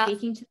and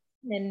speaking to them.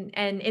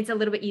 And it's a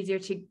little bit easier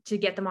to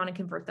get them on and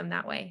convert them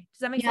that way.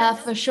 Does that make sense? Yeah,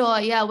 for sure.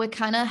 Yeah, we're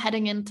kind of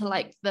heading into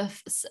like the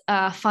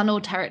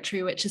funnel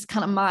territory, which is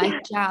kind of my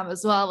jam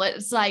as well.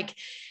 It's like,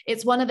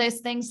 it's one of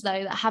those things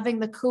though, that having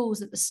the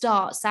calls at the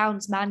start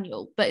sounds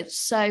manual, but it's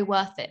so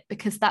worth it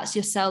because that's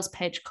your sales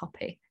page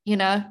copy,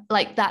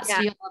 like that's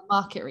your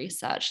market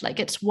research. Like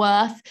it's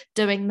worth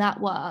doing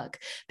that work,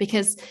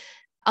 because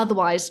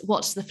otherwise,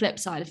 what's the flip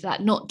side of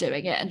that? Not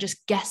doing it and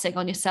just guessing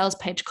on your sales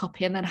page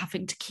copy and then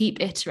having to keep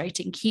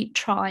iterating, keep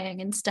trying,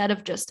 instead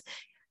of just,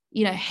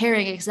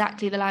 hearing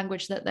exactly the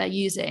language that they're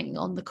using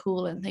on the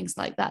call and things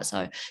like that.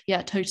 So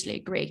yeah, totally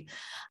agree.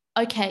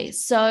 Okay,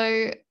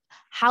 so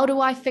how do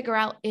I figure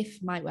out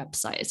if my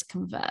website is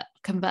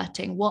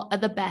converting? What are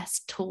the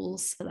best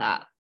tools for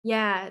that?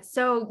 Yeah.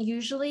 So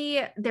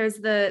usually there's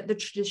the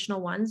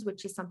traditional ones,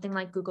 which is something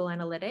like Google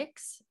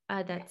Analytics.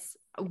 That's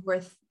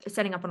worth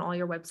setting up on all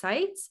your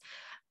websites.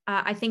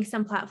 I think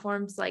some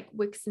platforms like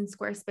Wix and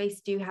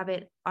Squarespace do have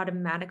it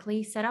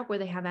automatically set up where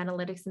they have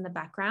analytics in the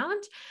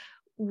background.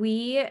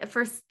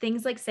 For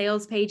things like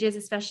sales pages,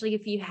 especially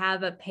if you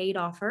have a paid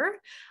offer,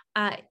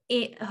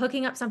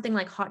 hooking up something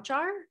like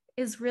Hotjar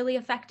is really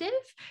effective.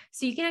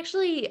 So you can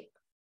actually,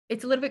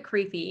 it's a little bit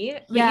creepy,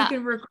 but you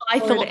can record. I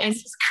thought it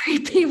was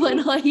creepy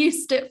when I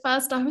used it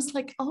first. I was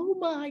like, oh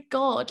my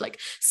God, like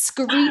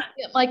screaming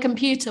at my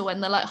computer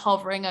when they're like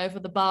hovering over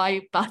the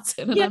buy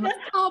button. And I'm like,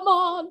 come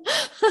on.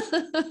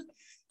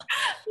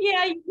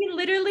 Yeah, you can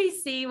literally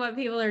see what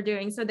people are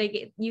doing. So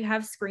you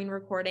have screen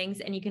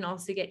recordings, and you can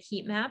also get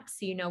heat maps,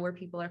 so you know where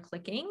people are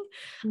clicking.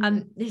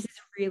 This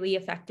is really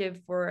effective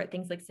for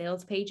things like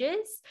sales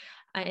pages,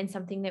 and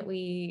something that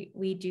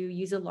we do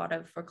use a lot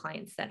of for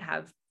clients that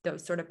have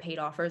those sort of paid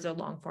offers or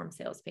long form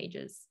sales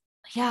pages.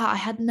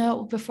 Yeah,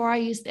 before I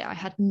used it, I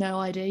had no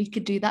idea you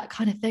could do that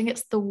kind of thing.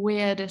 It's the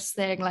weirdest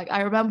thing. Like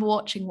I remember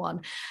watching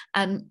one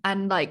and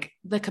like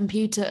the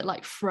computer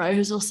like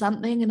froze or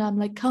something. And I'm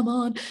like, come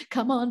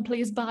on,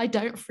 please buy,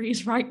 don't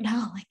freeze right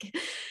now.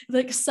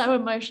 Like so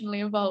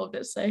emotionally involved.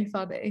 It's so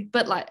funny,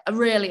 but like a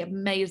really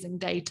amazing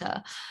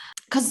data,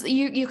 because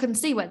you can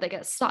see where they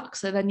get stuck.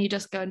 So then you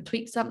just go and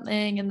tweak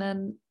something, and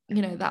then,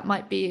 that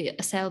might be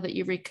a sale that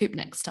you recoup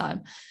next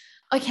time.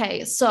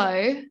 Okay,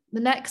 so the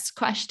next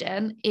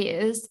question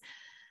is,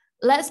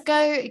 let's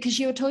go, because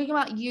you were talking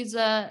about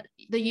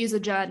the user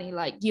journey,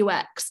 like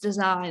UX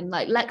design.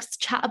 Like let's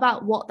chat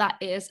about what that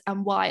is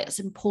and why it's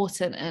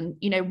important, and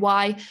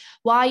why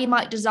you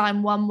might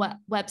design one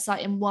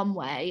website in one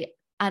way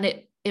and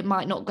it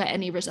might not get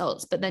any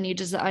results, but then you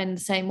design the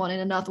same one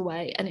in another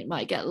way and it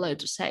might get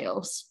loads of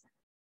sales.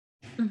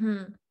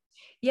 Mm-hmm.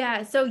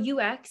 Yeah. So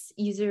UX,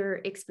 user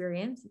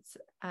experience, it's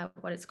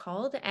what it's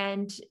called.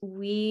 And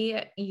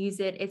we use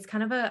it. It's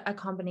kind of a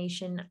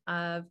combination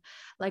of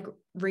like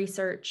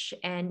research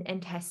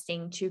and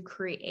testing to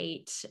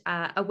create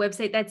a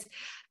website that's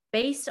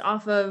based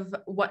off of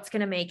what's going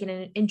to make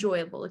an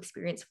enjoyable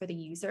experience for the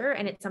user.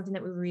 And it's something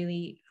that we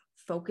really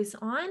focus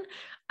on.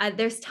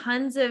 There's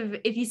tons of,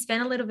 if you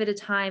spend a little bit of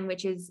time,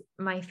 which is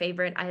my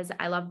favorite, as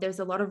I love, there's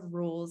a lot of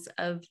rules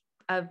of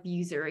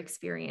user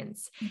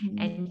experience,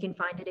 and you can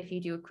find it if you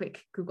do a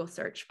quick Google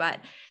search, but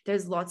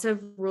there's lots of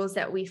rules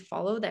that we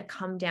follow that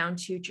come down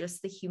to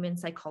just the human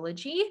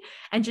psychology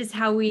and just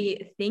how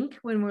we think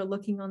when we're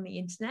looking on the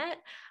internet.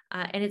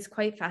 And it's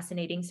quite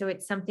fascinating. So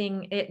it's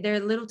something, there are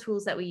little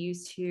tools that we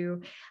use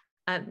to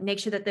make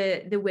sure that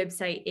the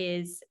website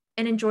is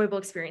an enjoyable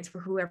experience for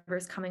whoever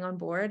is coming on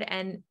board.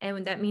 And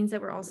that means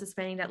that we're also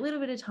spending that little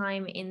bit of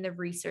time in the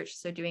research.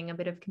 So doing a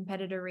bit of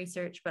competitor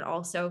research, but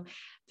also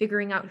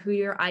figuring out who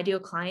your ideal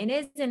client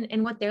is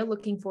and what they're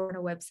looking for in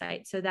a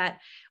website, so that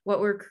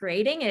what we're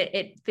creating,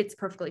 it fits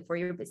perfectly for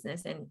your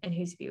business and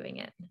who's viewing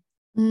it.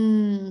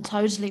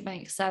 Totally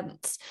makes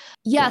sense.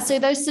 Yeah, so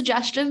those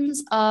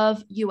suggestions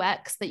of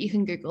UX that you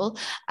can Google,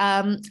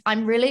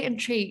 I'm really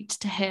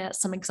intrigued to hear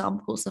some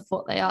examples of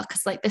what they are,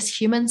 because like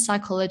this human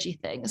psychology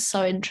thing is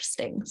so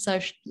interesting. So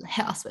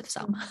hit us with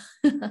some.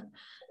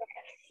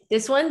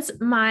 This one's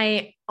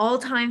my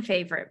all-time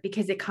favorite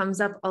because it comes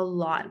up a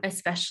lot,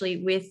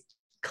 especially with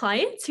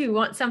clients who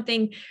want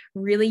something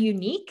really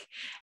unique.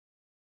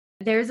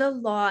 There's a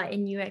law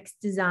in UX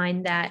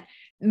design that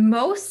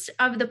most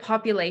of the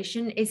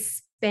population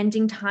is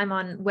spending time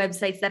on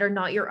websites that are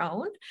not your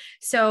own.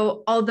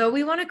 So although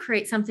we want to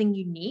create something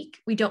unique,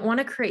 we don't want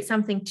to create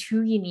something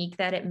too unique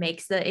that it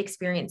makes the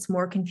experience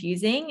more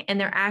confusing. And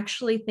they're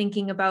actually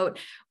thinking about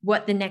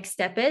what the next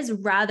step is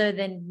rather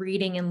than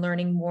reading and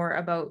learning more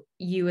about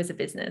you as a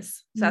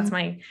business. So that's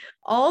my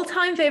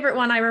all-time favorite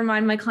one I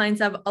remind my clients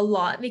of a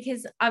lot,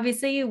 because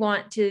obviously you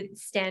want to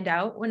stand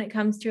out when it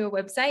comes to a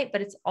website,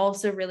 but it's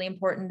also really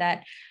important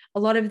that a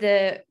lot of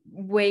the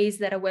ways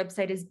that a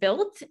website is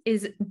built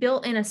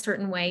in a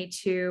certain way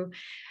to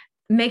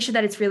make sure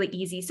that it's really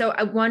easy. So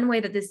one way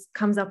that this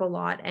comes up a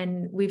lot,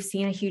 and we've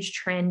seen a huge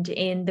trend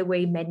in the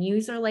way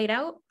menus are laid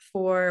out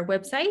for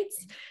websites.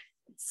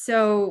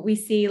 So we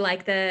see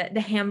like the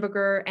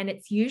hamburger, and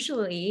it's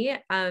usually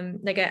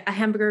like a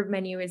hamburger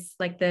menu is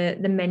like the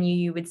menu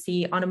you would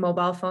see on a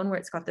mobile phone where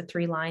it's got the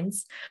 3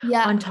 lines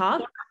on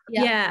top.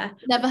 Yeah.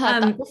 Never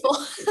heard that before.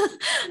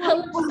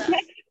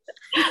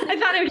 I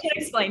thought I should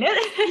explain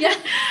it. Yeah,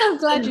 I'm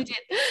glad you did.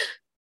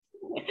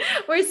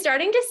 We're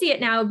starting to see it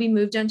now be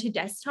moved onto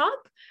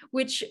desktop,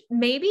 which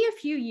maybe a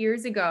few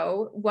years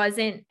ago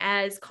wasn't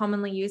as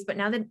commonly used, but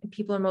now that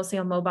people are mostly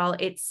on mobile,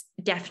 it's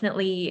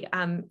definitely,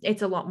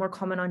 it's a lot more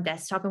common on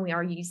desktop, and we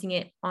are using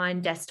it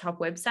on desktop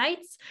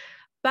websites.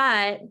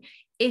 But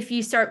if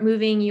you start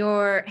moving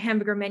your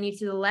hamburger menu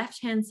to the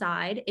left-hand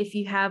side, if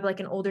you have like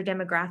an older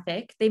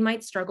demographic, they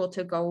might struggle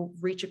to go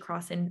reach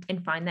across and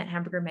find that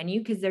hamburger menu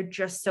because they're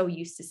just so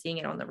used to seeing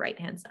it on the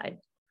right-hand side.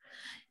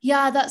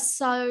 Yeah, that's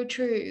so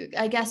true.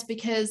 I guess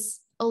because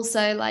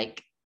also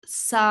like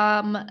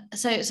some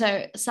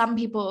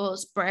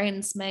people's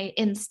brains may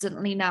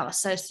instantly now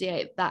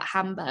associate that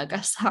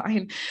hamburger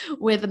sign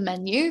with a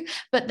menu,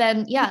 but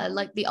then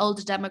like the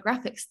older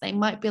demographics, they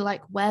might be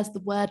like, where's the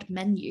word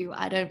menu?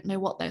 I don't know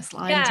what those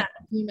lines are,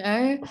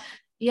 so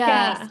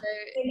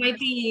they might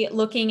be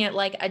looking at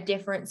like a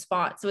different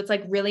spot. So it's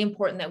like really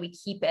important that we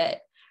keep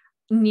it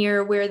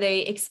near where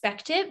they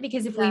expect it,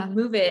 because if we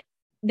move it,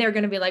 they're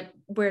going to be like,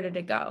 where did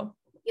it go?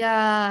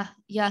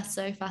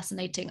 So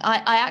fascinating.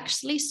 I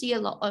actually see a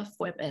lot of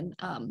women,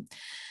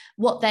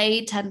 what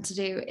they tend to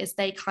do is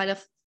they kind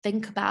of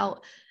think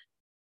about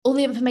all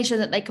the information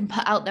that they can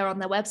put out there on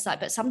their website,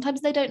 but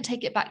sometimes they don't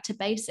take it back to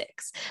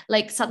basics.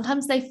 Like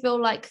sometimes they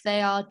feel like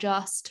they are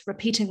just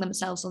repeating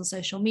themselves on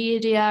social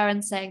media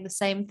and saying the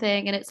same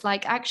thing, and it's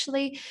like,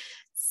 actually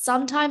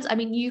sometimes, I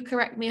mean, you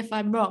correct me if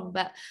I'm wrong,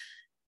 but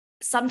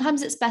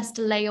sometimes it's best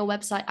to lay your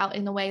website out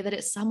in a way that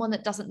it's someone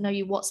that doesn't know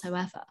you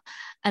whatsoever.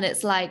 And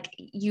it's like,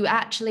 you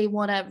actually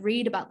want to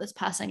read about this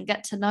person,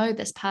 get to know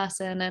this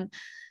person. And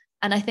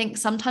I think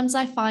sometimes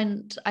I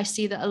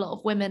see that a lot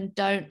of women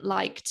don't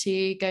like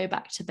to go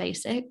back to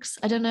basics.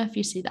 I don't know if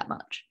you see that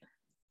much.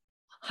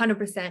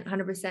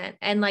 100%.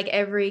 And like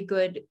every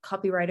good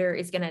copywriter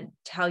is going to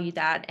tell you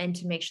that, and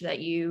to make sure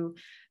that you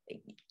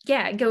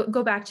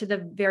go back to the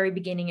very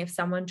beginning. If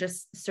someone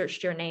just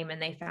searched your name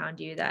and they found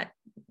you, that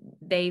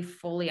they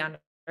fully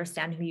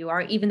understand who you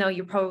are, even though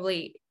you're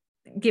probably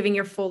giving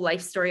your full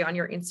life story on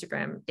your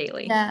Instagram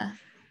daily.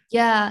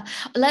 Yeah.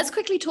 Let's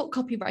quickly talk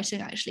copywriting,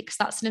 actually, because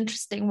that's an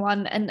interesting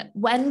one. And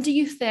when do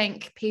you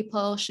think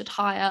people should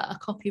hire a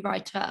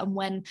copywriter,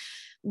 and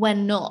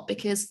when not?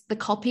 Because the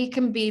copy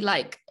can be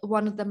like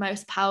one of the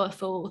most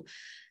powerful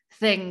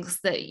things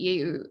that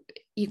you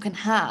can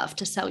have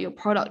to sell your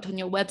product on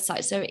your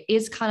website. So it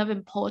is kind of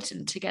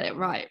important to get it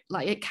right.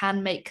 Like it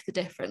can make the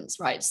difference,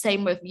 right?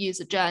 Same with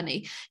user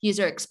journey,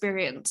 user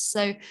experience.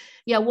 So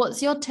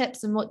what's your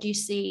tips, and what do you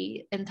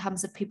see in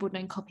terms of people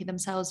doing copy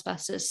themselves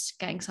versus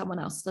getting someone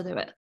else to do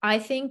it? I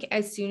think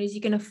as soon as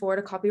you can afford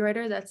a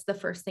copywriter, that's the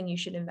first thing you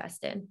should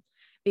invest in,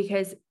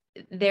 because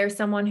they're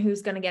someone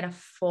who's going to get a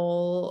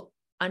full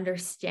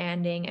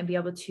understanding and be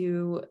able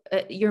to,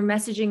 your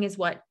messaging is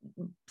what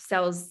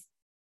sells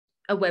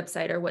a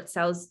website or what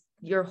sells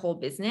your whole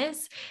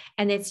business.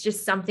 And it's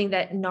just something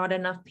that not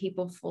enough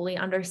people fully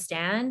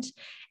understand.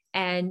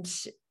 And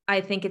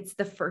I think it's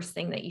the first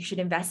thing that you should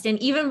invest in,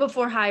 even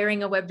before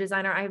hiring a web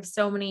designer. I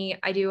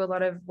do a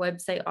lot of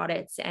website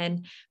audits,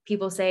 and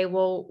people say,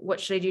 well, what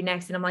should I do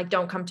next? And I'm like,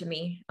 don't come to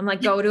me. I'm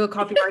like, go to a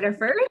copywriter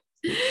first.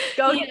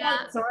 Go get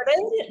that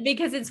sorted,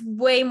 because it's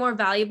way more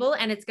valuable,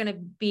 and it's going to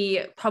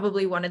be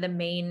probably one of the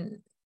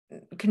main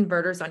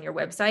converters on your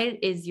website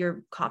is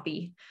your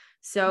copy.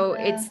 So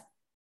it's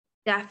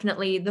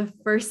definitely the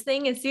first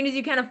thing. As soon as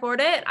you can afford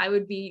it, I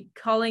would be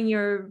calling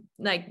your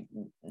like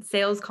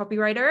sales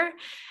copywriter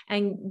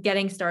and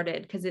getting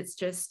started, because it's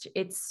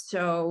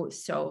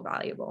so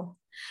valuable.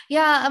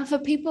 Yeah. And for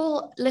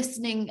people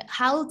listening,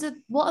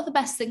 what are the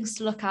best things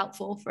to look out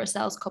for a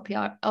sales copy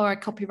or a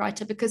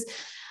copywriter? Because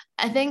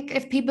I think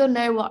if people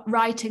know what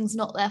writing's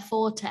not their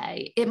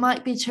forte, it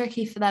might be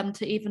tricky for them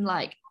to even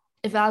like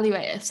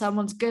evaluate if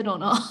someone's good or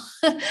not.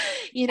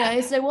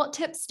 So what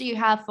tips do you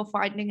have for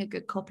finding a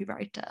good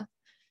copywriter?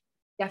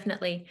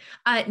 Definitely.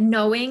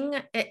 Knowing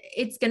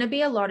it's going to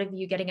be a lot of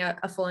you getting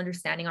a full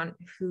understanding on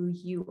who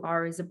you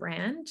are as a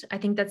brand. I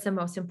think that's the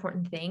most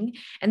important thing.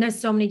 And there's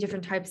so many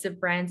different types of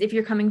brands. If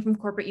you're coming from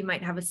corporate, you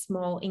might have a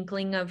small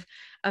inkling of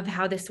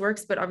how this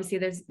works, but obviously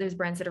there's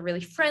brands that are really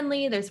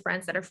friendly. There's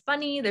brands that are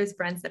funny. There's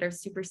brands that are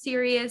super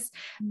serious.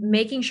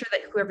 Making sure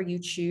that whoever you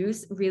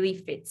choose really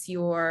fits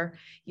your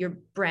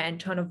brand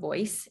tone of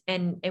voice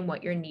and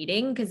what you're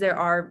needing, because there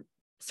are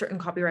certain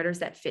copywriters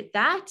that fit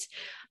that.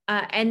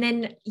 And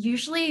then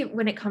usually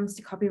when it comes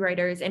to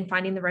copywriters and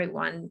finding the right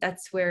one,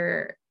 that's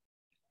where,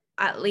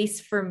 at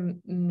least for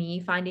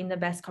me, finding the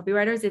best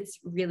copywriters, it's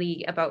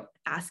really about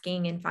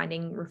asking and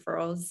finding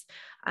referrals.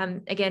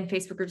 Again,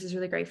 Facebook groups is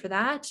really great for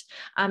that.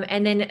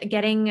 And then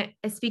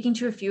speaking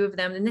to a few of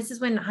them, and this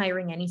is when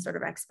hiring any sort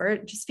of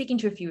expert, just speaking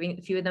to a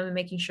few of them and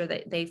making sure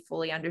that they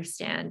fully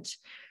understand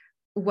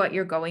what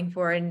you're going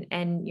for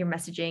and your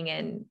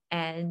messaging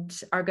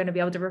and are going to be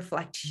able to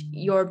reflect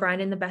your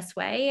brand in the best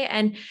way.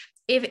 And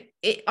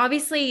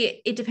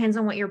obviously it depends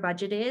on what your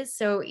budget is.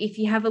 So if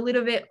you have a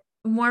little bit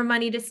more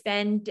money to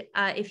spend,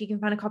 if you can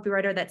find a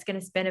copywriter that's going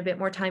to spend a bit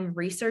more time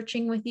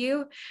researching with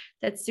you,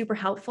 that's super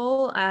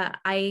helpful.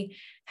 I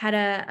had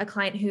a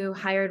client who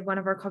hired one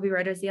of our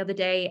copywriters the other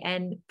day,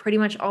 and pretty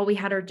much all we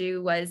had her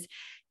do was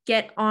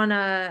get on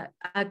a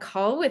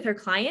call with her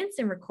clients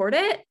and record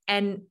it.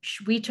 And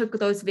we took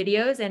those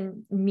videos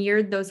and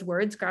mirrored those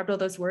words, grabbed all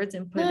those words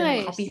and put it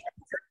in copy.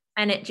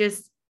 And it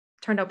just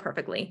turned out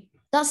perfectly.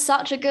 That's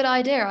such a good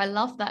idea. I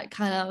love that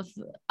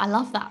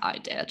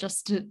idea,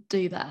 just to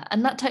do that.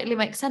 And that totally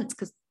makes sense,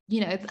 because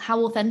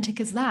how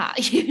authentic is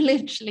that? You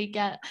literally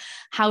get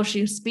how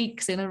she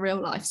speaks in a real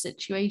life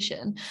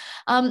situation.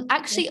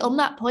 Actually, on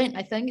that point,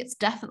 I think it's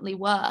definitely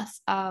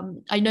worth,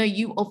 I know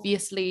you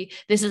obviously,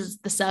 this is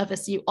the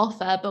service you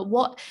offer, but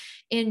what,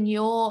 in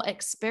your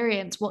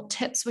experience, what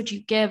tips would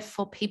you give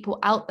for people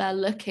out there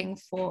looking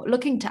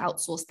to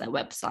outsource their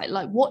website?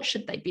 Like, what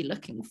should they be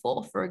looking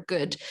for a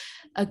good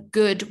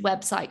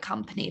website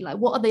company? Like,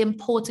 what are the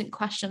important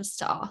questions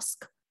to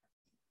ask?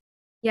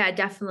 Yeah,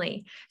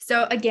 definitely.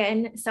 So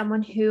again,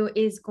 someone who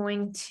is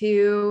going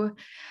to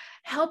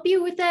help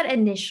you with that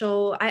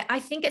initial, I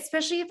think,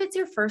 especially if it's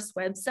your first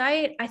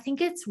website, I think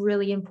it's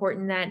really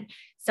important that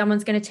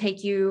someone's going to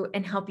take you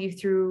and help you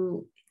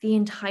through the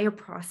entire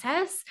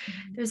process.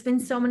 There's been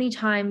so many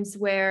times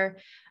where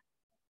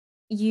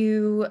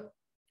you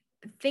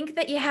think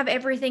that you have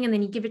everything and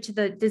then you give it to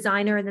the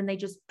designer and then they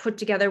just put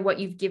together what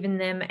you've given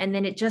them and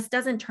then it just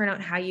doesn't turn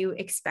out how you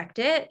expect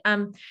it.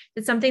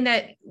 It's something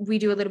that we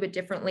do a little bit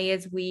differently,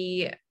 is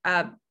we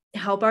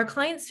help our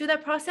clients through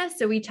that process.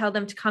 So we tell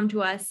them to come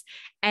to us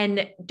and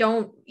you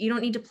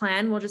don't need to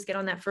plan. We'll just get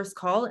on that first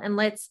call and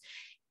let's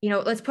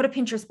put a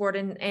Pinterest board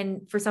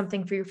and for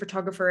something for your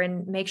photographer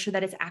and make sure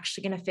that it's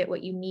actually going to fit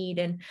what you need.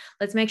 And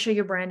let's make sure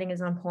your branding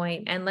is on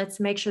point, and let's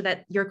make sure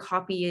that your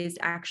copy is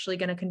actually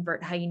going to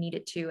convert how you need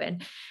it to.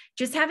 And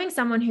just having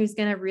someone who's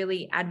going to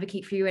really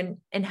advocate for you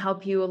and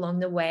help you along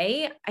the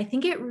way, I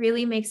think it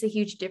really makes a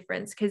huge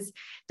difference, because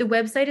the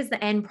website is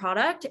the end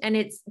product and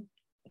it's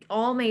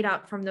all made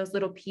up from those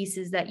little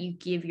pieces that you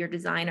give your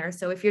designer.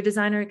 So if your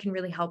designer can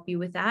really help you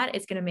with that,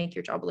 it's going to make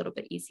your job a little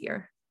bit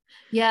easier.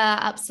 Yeah,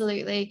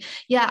 absolutely.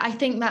 Yeah, I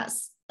think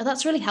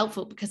that's really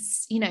helpful,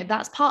 because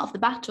that's part of the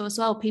battle as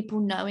well, people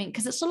knowing,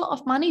 because it's a lot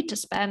of money to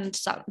spend,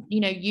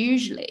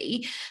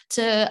 usually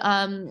to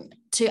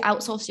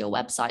outsource your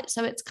website.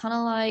 So it's kind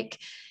of like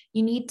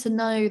you need to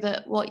know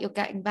that what you're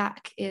getting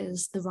back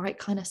is the right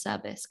kind of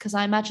service, because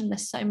I imagine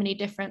there's so many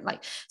different,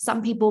 like,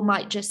 some people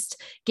might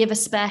just give a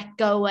spec,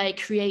 go away,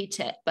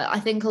 create it, but I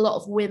think a lot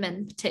of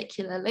women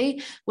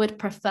particularly would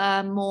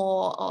prefer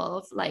more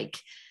of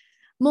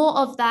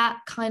that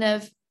kind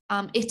of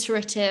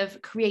iterative,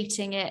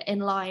 creating it in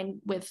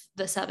line with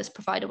the service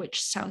provider, which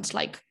sounds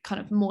like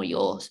kind of more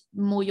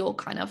your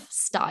kind of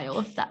style,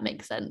 if that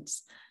makes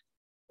sense.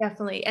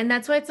 Definitely. And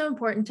that's why it's so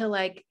important to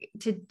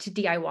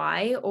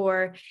DIY,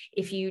 or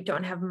if you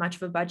don't have much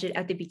of a budget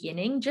at the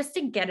beginning, just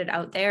to get it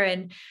out there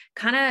and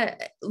kind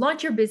of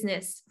launch your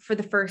business for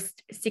the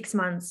first 6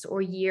 months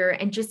or year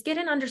and just get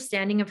an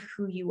understanding of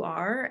who you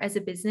are as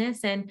a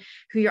business and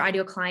who your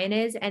ideal client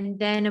is, and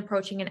then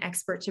approaching an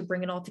expert to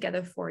bring it all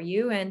together for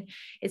you. And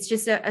it's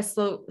just a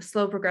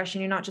slow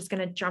progression. You're not just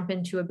going to jump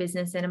into a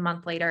business and a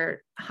month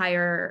later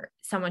hire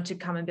someone to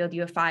come and build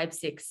you a $5,000,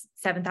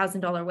 $6,000,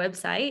 $7,000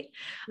 website.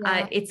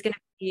 Yeah. It's going to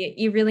be,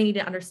 you really need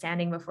an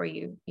understanding before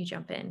you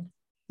jump in.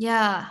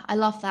 Yeah, I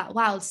love that.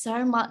 Wow,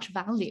 so much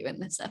value in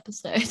this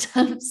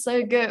episode.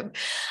 So good.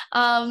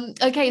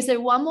 Okay, so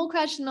one more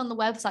question on the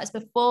websites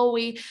before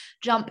we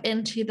jump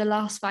into the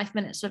last 5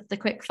 minutes of the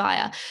quick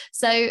fire.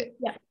 So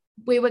yeah,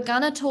 we were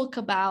going to talk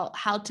about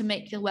how to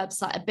make your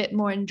website a bit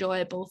more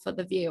enjoyable for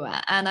the viewer.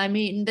 And I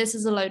mean, this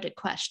is a loaded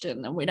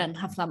question and we don't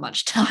have that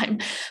much time,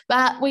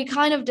 but we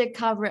kind of did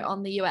cover it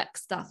on the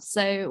UX stuff.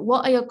 So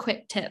what are your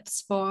quick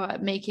tips for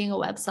making a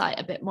website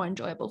a bit more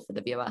enjoyable for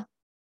the viewer?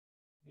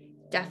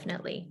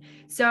 Definitely.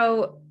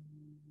 So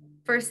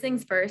first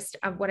things first,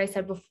 what I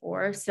said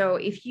before. So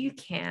if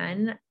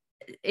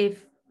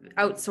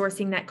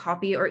outsourcing that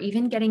copy or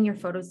even getting your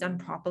photos done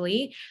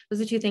properly.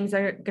 Those are two things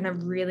that are going to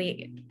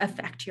really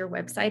affect your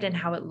website and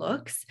how it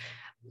looks.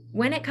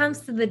 When it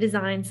comes to the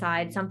design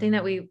side, something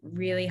that we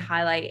really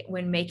highlight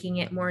when making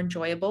it more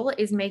enjoyable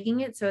is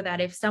making it so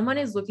that if someone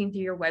is looking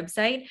through your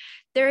website,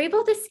 they're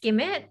able to skim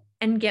it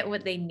and get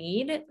what they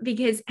need.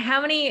 Because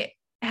how many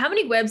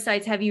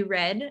websites have you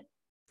read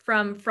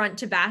from front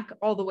to back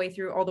all the way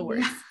through all the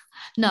words?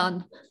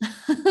 None.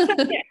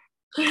 Yeah.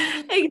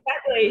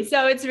 Exactly.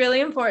 So it's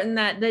really important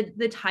that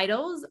the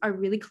titles are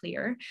really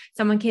clear.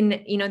 Someone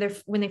can,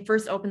 when they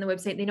first open the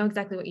website, they know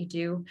exactly what you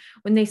do.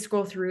 When they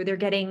scroll through, they're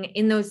getting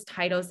in those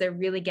titles, they're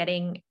really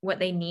getting what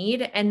they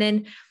need. And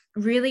then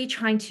really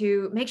trying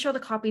to make sure the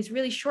copy is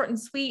really short and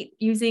sweet,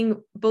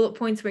 using bullet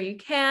points where you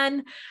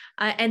can,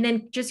 and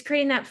then just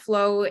creating that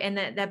flow and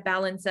that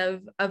balance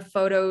of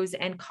photos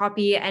and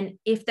copy. And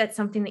if that's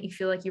something that you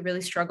feel like you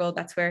really struggle,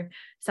 that's where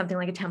something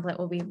like a template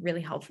will be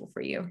really helpful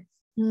for you.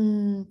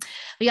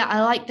 Yeah,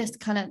 I like this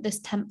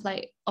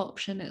template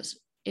option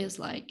is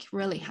like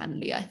really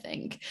handy. I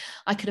think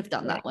I could have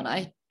done that when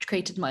I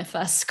created my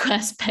first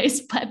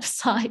Squarespace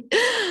website.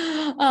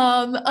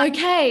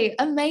 Okay,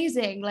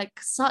 amazing. Like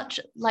such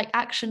like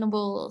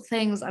actionable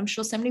things. I'm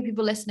sure so many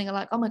people listening are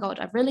like, oh my God,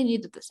 I really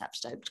needed this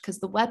episode because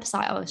the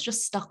website, I was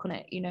just stuck on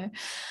it,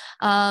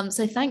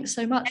 So thanks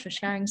so much for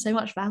sharing so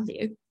much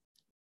value.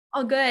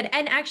 Oh, good.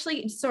 And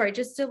actually, sorry,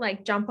 just to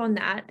like jump on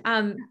that.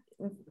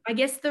 I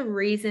guess the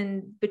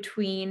reason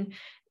between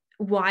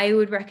why I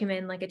would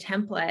recommend like a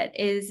template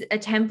is a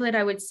template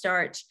I would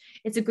start.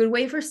 It's a good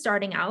way for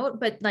starting out,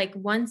 but like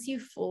once you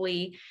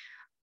fully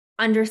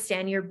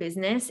understand your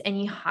business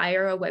and you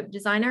hire a web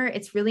designer,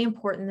 it's really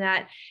important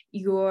that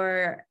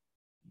the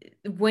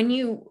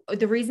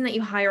reason that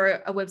you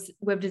hire a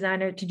web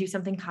designer to do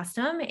something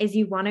custom is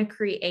you want to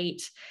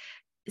create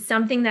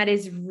something that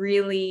is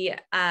really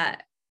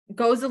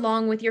goes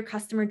along with your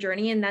customer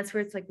journey. And that's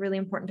where it's like really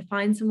important to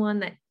find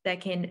someone that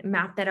can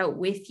map that out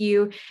with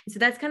you. And so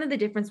that's kind of the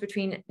difference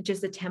between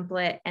just a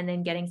template and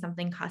then getting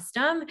something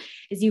custom,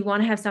 is you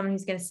want to have someone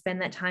who's going to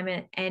spend that time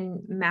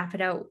and map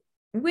it out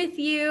with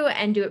you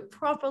and do it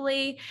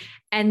properly,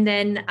 and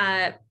then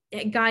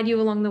guide you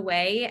along the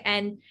way.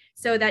 And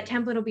so that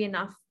template will be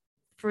enough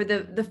for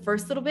the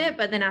first little bit,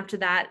 but then after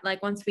that,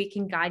 like once we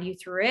can guide you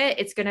through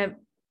it,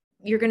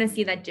 you're going to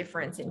see that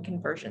difference in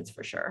conversions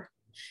for sure.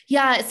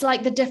 Yeah, it's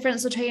like the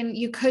difference between,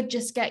 you could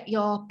just get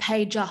your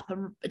page up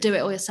and do it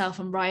all yourself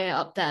and write it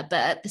up there, but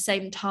at the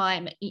same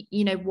time,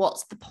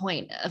 what's the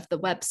point of the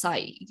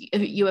website?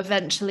 You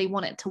eventually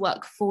want it to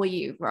work for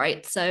you,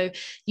 right? So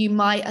you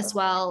might as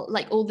well,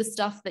 like all the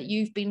stuff that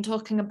you've been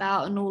talking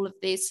about and all of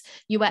these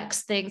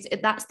UX things,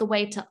 that's the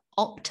way to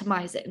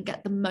optimize it and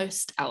get the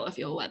most out of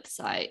your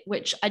website,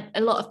 which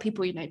a lot of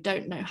people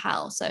don't know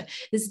how. So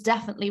it's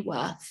definitely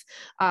worth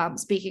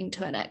speaking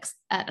to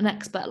an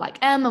expert like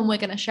Em, and we're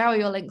going to share all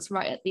your links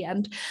right at the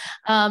end.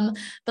 But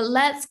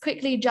let's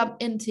quickly jump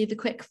into the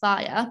quick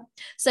fire.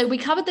 So we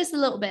covered this a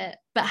little bit,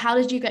 but how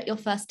did you get your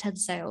first 10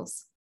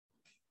 sales?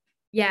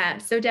 Yeah,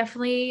 so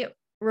definitely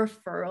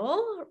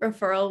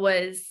referral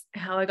was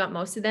how I got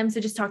most of them.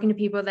 So just talking to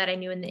people that I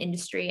knew in the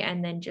industry,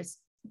 and then just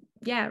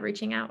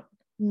reaching out.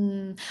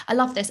 I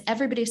love this.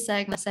 Everybody's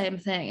saying the same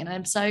thing, and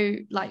I'm so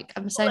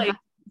happy.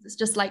 It's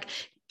just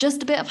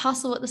a bit of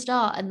hustle at the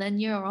start, and then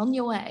you're on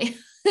your way.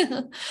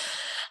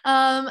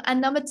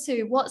 And number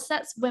 2, what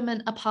sets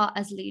women apart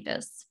as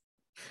leaders?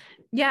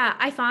 Yeah,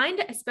 I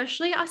find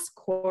especially us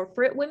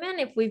corporate women,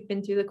 if we've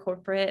been through the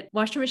corporate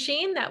washing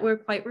machine, that we're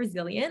quite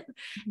resilient.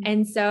 Mm-hmm.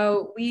 And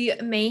so we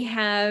may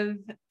have,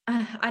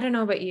 I don't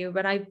know about you,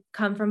 but I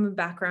come from a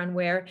background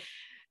where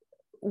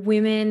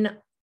women,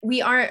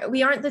 we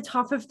aren't the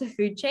top of the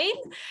food chain.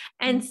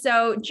 And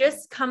so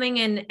just coming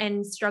in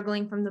and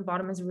struggling from the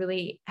bottom has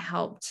really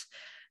helped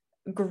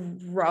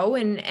grow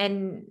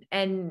and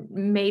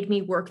made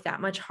me work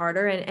that much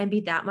harder and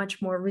be that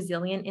much more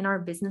resilient in our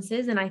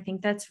businesses. And I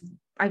think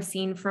I've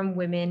seen from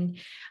women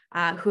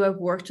who have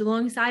worked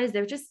alongside is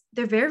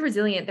they're very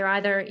resilient. They're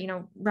either,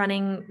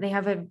 they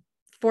have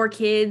 4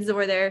 kids,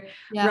 or they're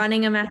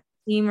running a massive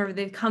team, or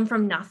they've come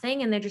from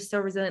nothing and they're just so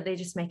resilient. They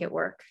just make it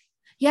work.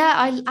 Yeah,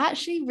 I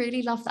actually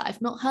really love that.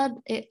 I've not heard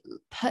it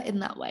put in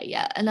that way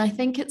yet. And I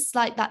think it's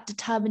like that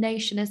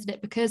determination, isn't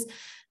it? Because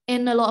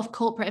in a lot of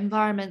corporate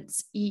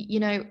environments,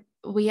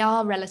 we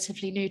are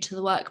relatively new to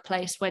the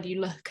workplace when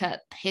you look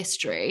at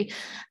history.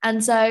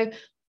 And so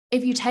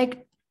if you take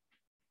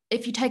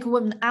a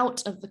woman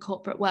out of the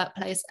corporate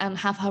workplace and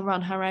have her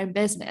run her own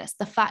business,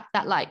 the fact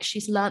that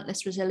she's learned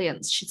this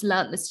resilience, she's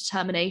learned this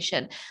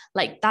determination,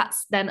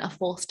 that's then a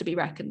force to be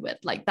reckoned with.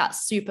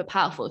 That's super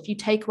powerful. If you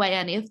take away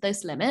any of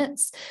those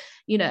limits,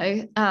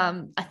 I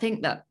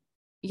think that,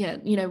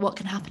 what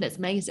can happen is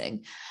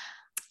amazing.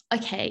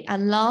 Okay,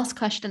 and last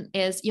question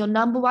is your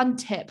number 1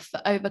 tip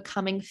for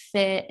overcoming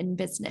fear in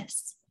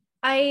business.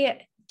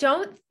 I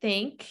don't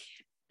think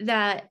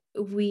that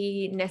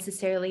we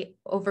necessarily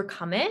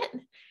overcome it.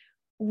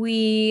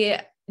 We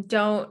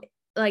don't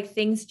like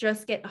things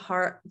just get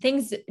hard.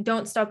 Things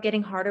don't stop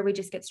getting harder. We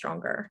just get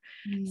stronger.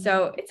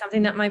 So it's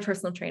something that my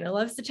personal trainer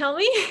loves to tell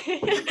me,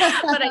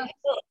 but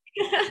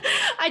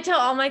I tell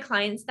all my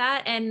clients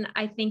that, and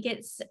I think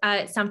it's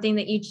something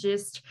that you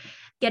just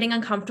getting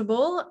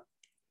uncomfortable.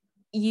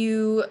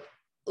 You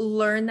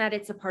learn that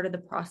it's a part of the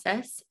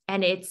process,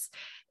 and it's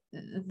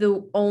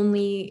the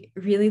only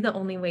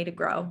way to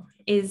grow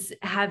is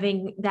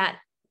having that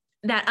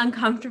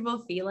uncomfortable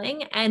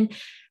feeling. And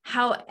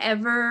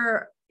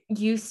however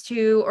used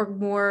to or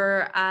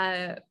more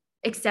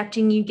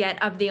accepting you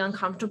get of the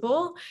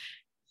uncomfortable,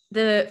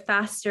 the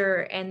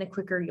faster and the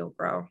quicker you'll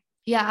grow.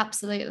 Yeah,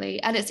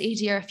 absolutely. And it's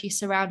easier if you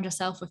surround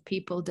yourself with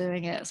people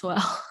doing it as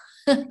well.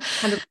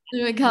 It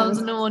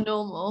becomes more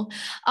normal.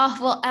 Oh,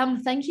 well,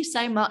 thank you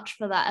so much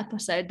for that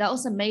episode. That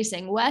was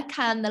amazing. Where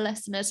can the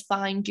listeners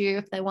find you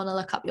if they want to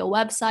look up your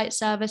website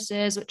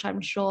services, which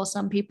I'm sure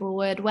some people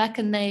would? Where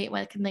can they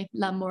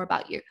learn more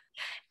about you?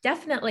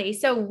 Definitely.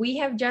 So we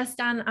have just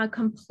done a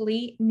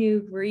complete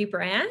new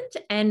rebrand,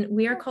 and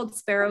we are called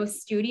Sparo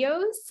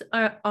Studios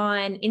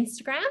on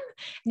Instagram.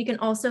 And you can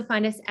also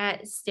find us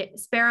at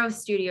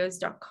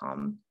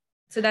sparrowstudios.com.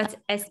 So that's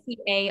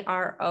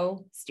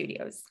SPARO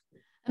Studios.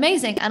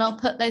 Amazing. And I'll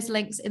put those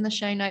links in the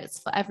show notes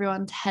for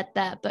everyone to head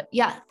there. But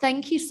yeah,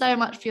 thank you so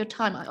much for your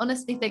time. I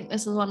honestly think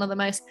this is one of the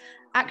most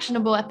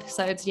actionable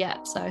episodes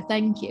yet. So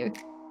thank you.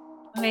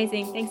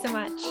 Amazing. Thanks so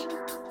much.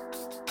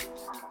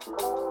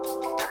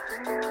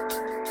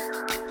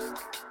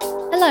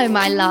 Hello,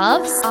 my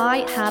loves.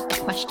 I have a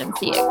question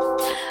for you.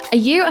 Are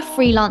you a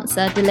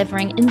freelancer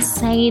delivering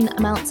insane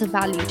amounts of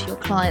value to your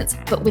clients,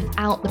 but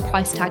without the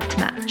price tag to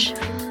match?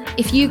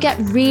 If you get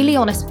really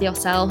honest with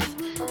yourself,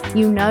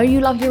 you know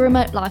you love your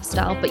remote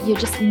lifestyle, but you're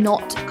just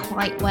not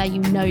quite where you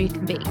know you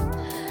can be.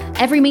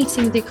 Every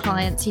meeting with your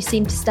clients, you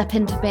seem to step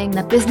into being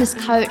their business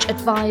coach,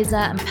 advisor,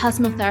 and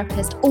personal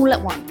therapist all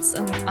at once.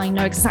 And I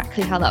know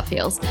exactly how that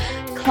feels.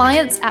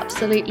 Clients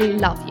absolutely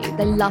love you.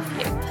 They love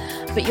you,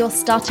 but you're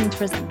starting to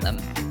resent them.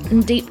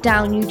 And deep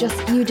down, you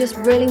just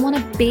really want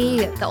to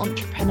be the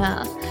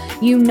entrepreneur.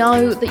 You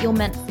know that you're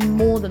meant for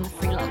more than the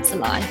freelancer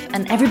life,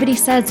 and everybody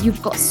says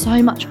you've got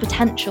so much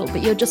potential,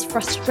 but you're just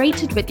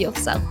frustrated with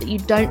yourself that you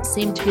don't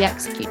seem to be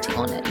executing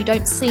on it. You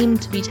don't seem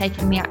to be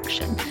taking the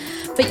action.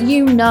 But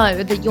you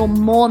know that you're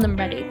more than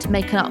ready to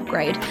make an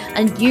upgrade,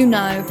 and you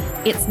know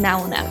it's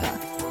now or never.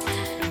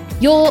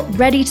 You're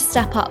ready to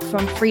step up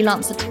from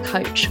freelancer to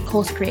coach,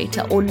 course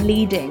creator, or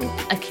leading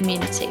a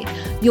community.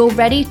 You're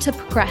ready to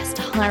progress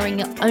to hiring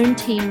your own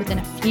team within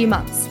a few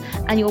months,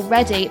 and you're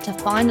ready to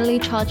finally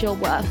charge your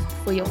worth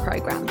for your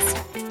programs.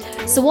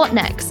 So what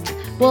next?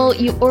 Well,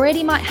 you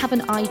already might have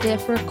an idea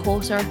for a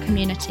course or a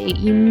community.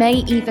 You may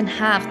even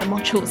have the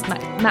modules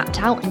mapped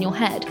out in your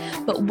head,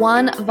 but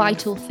one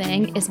vital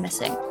thing is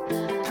missing: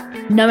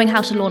 knowing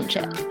how to launch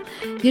it.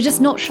 You're just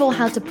not sure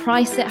how to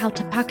price it, how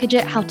to package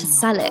it, how to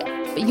sell it.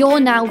 But you're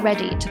now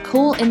ready to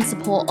call in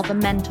support of a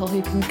mentor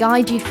who can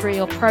guide you through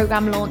your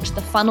program launch, the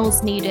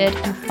funnels needed,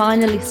 and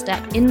finally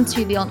step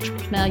into the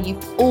entrepreneur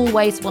you've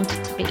always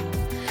wanted to be.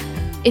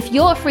 If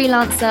you're a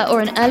freelancer or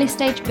an early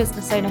stage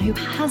business owner who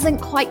hasn't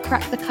quite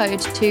cracked the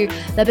code to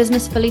their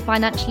business fully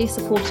financially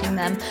supporting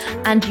them,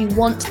 and you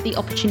want the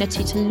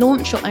opportunity to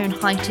launch your own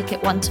high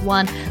ticket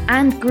one-to-one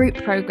and group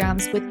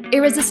programs with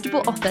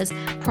irresistible offers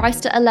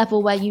priced at a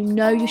level where you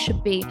know you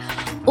should be,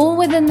 all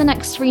within the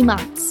next 3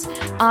 months,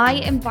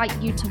 I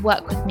invite you to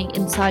work with me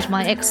inside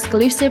my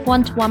exclusive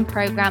one-to-one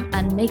program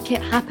and make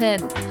it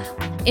happen.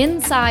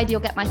 Inside,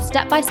 you'll get my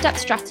step-by-step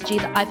strategy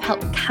that I've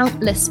helped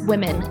countless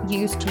women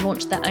use to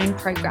launch their own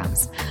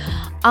programs.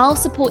 I'll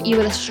support you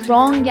with a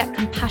strong yet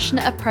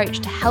compassionate approach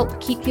to help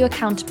keep you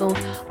accountable,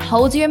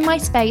 hold you in my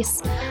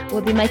space.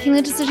 We'll be making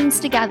the decisions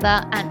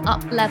together and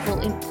up level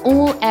in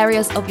all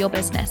areas of your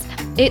business.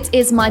 It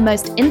is my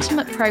most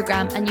intimate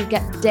program, and you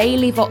get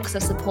daily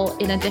Voxer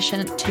support in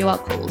addition to our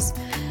calls.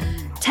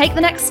 Take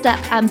the next step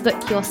and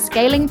book your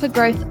Scaling for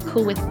Growth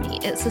call with me.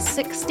 It's a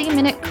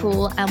 60-minute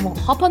call, and we'll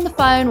hop on the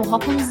phone, we'll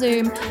hop on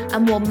Zoom,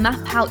 and we'll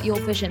map out your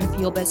vision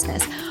for your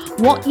business.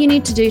 What you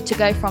need to do to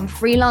go from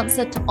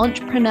freelancer to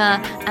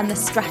entrepreneur, and the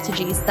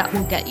strategies that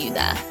will get you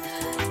there.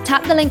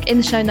 Tap the link in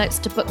the show notes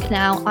to book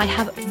now. I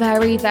have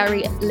very,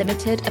 very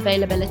limited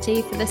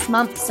availability for this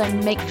month, so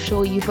make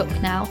sure you book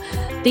now.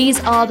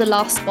 These are the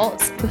last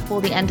spots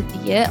before the end of the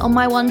year on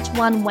my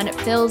one-to-one. When it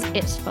fills,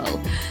 it's full.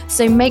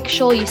 So make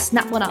sure you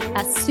snap one up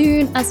as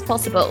soon as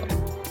possible.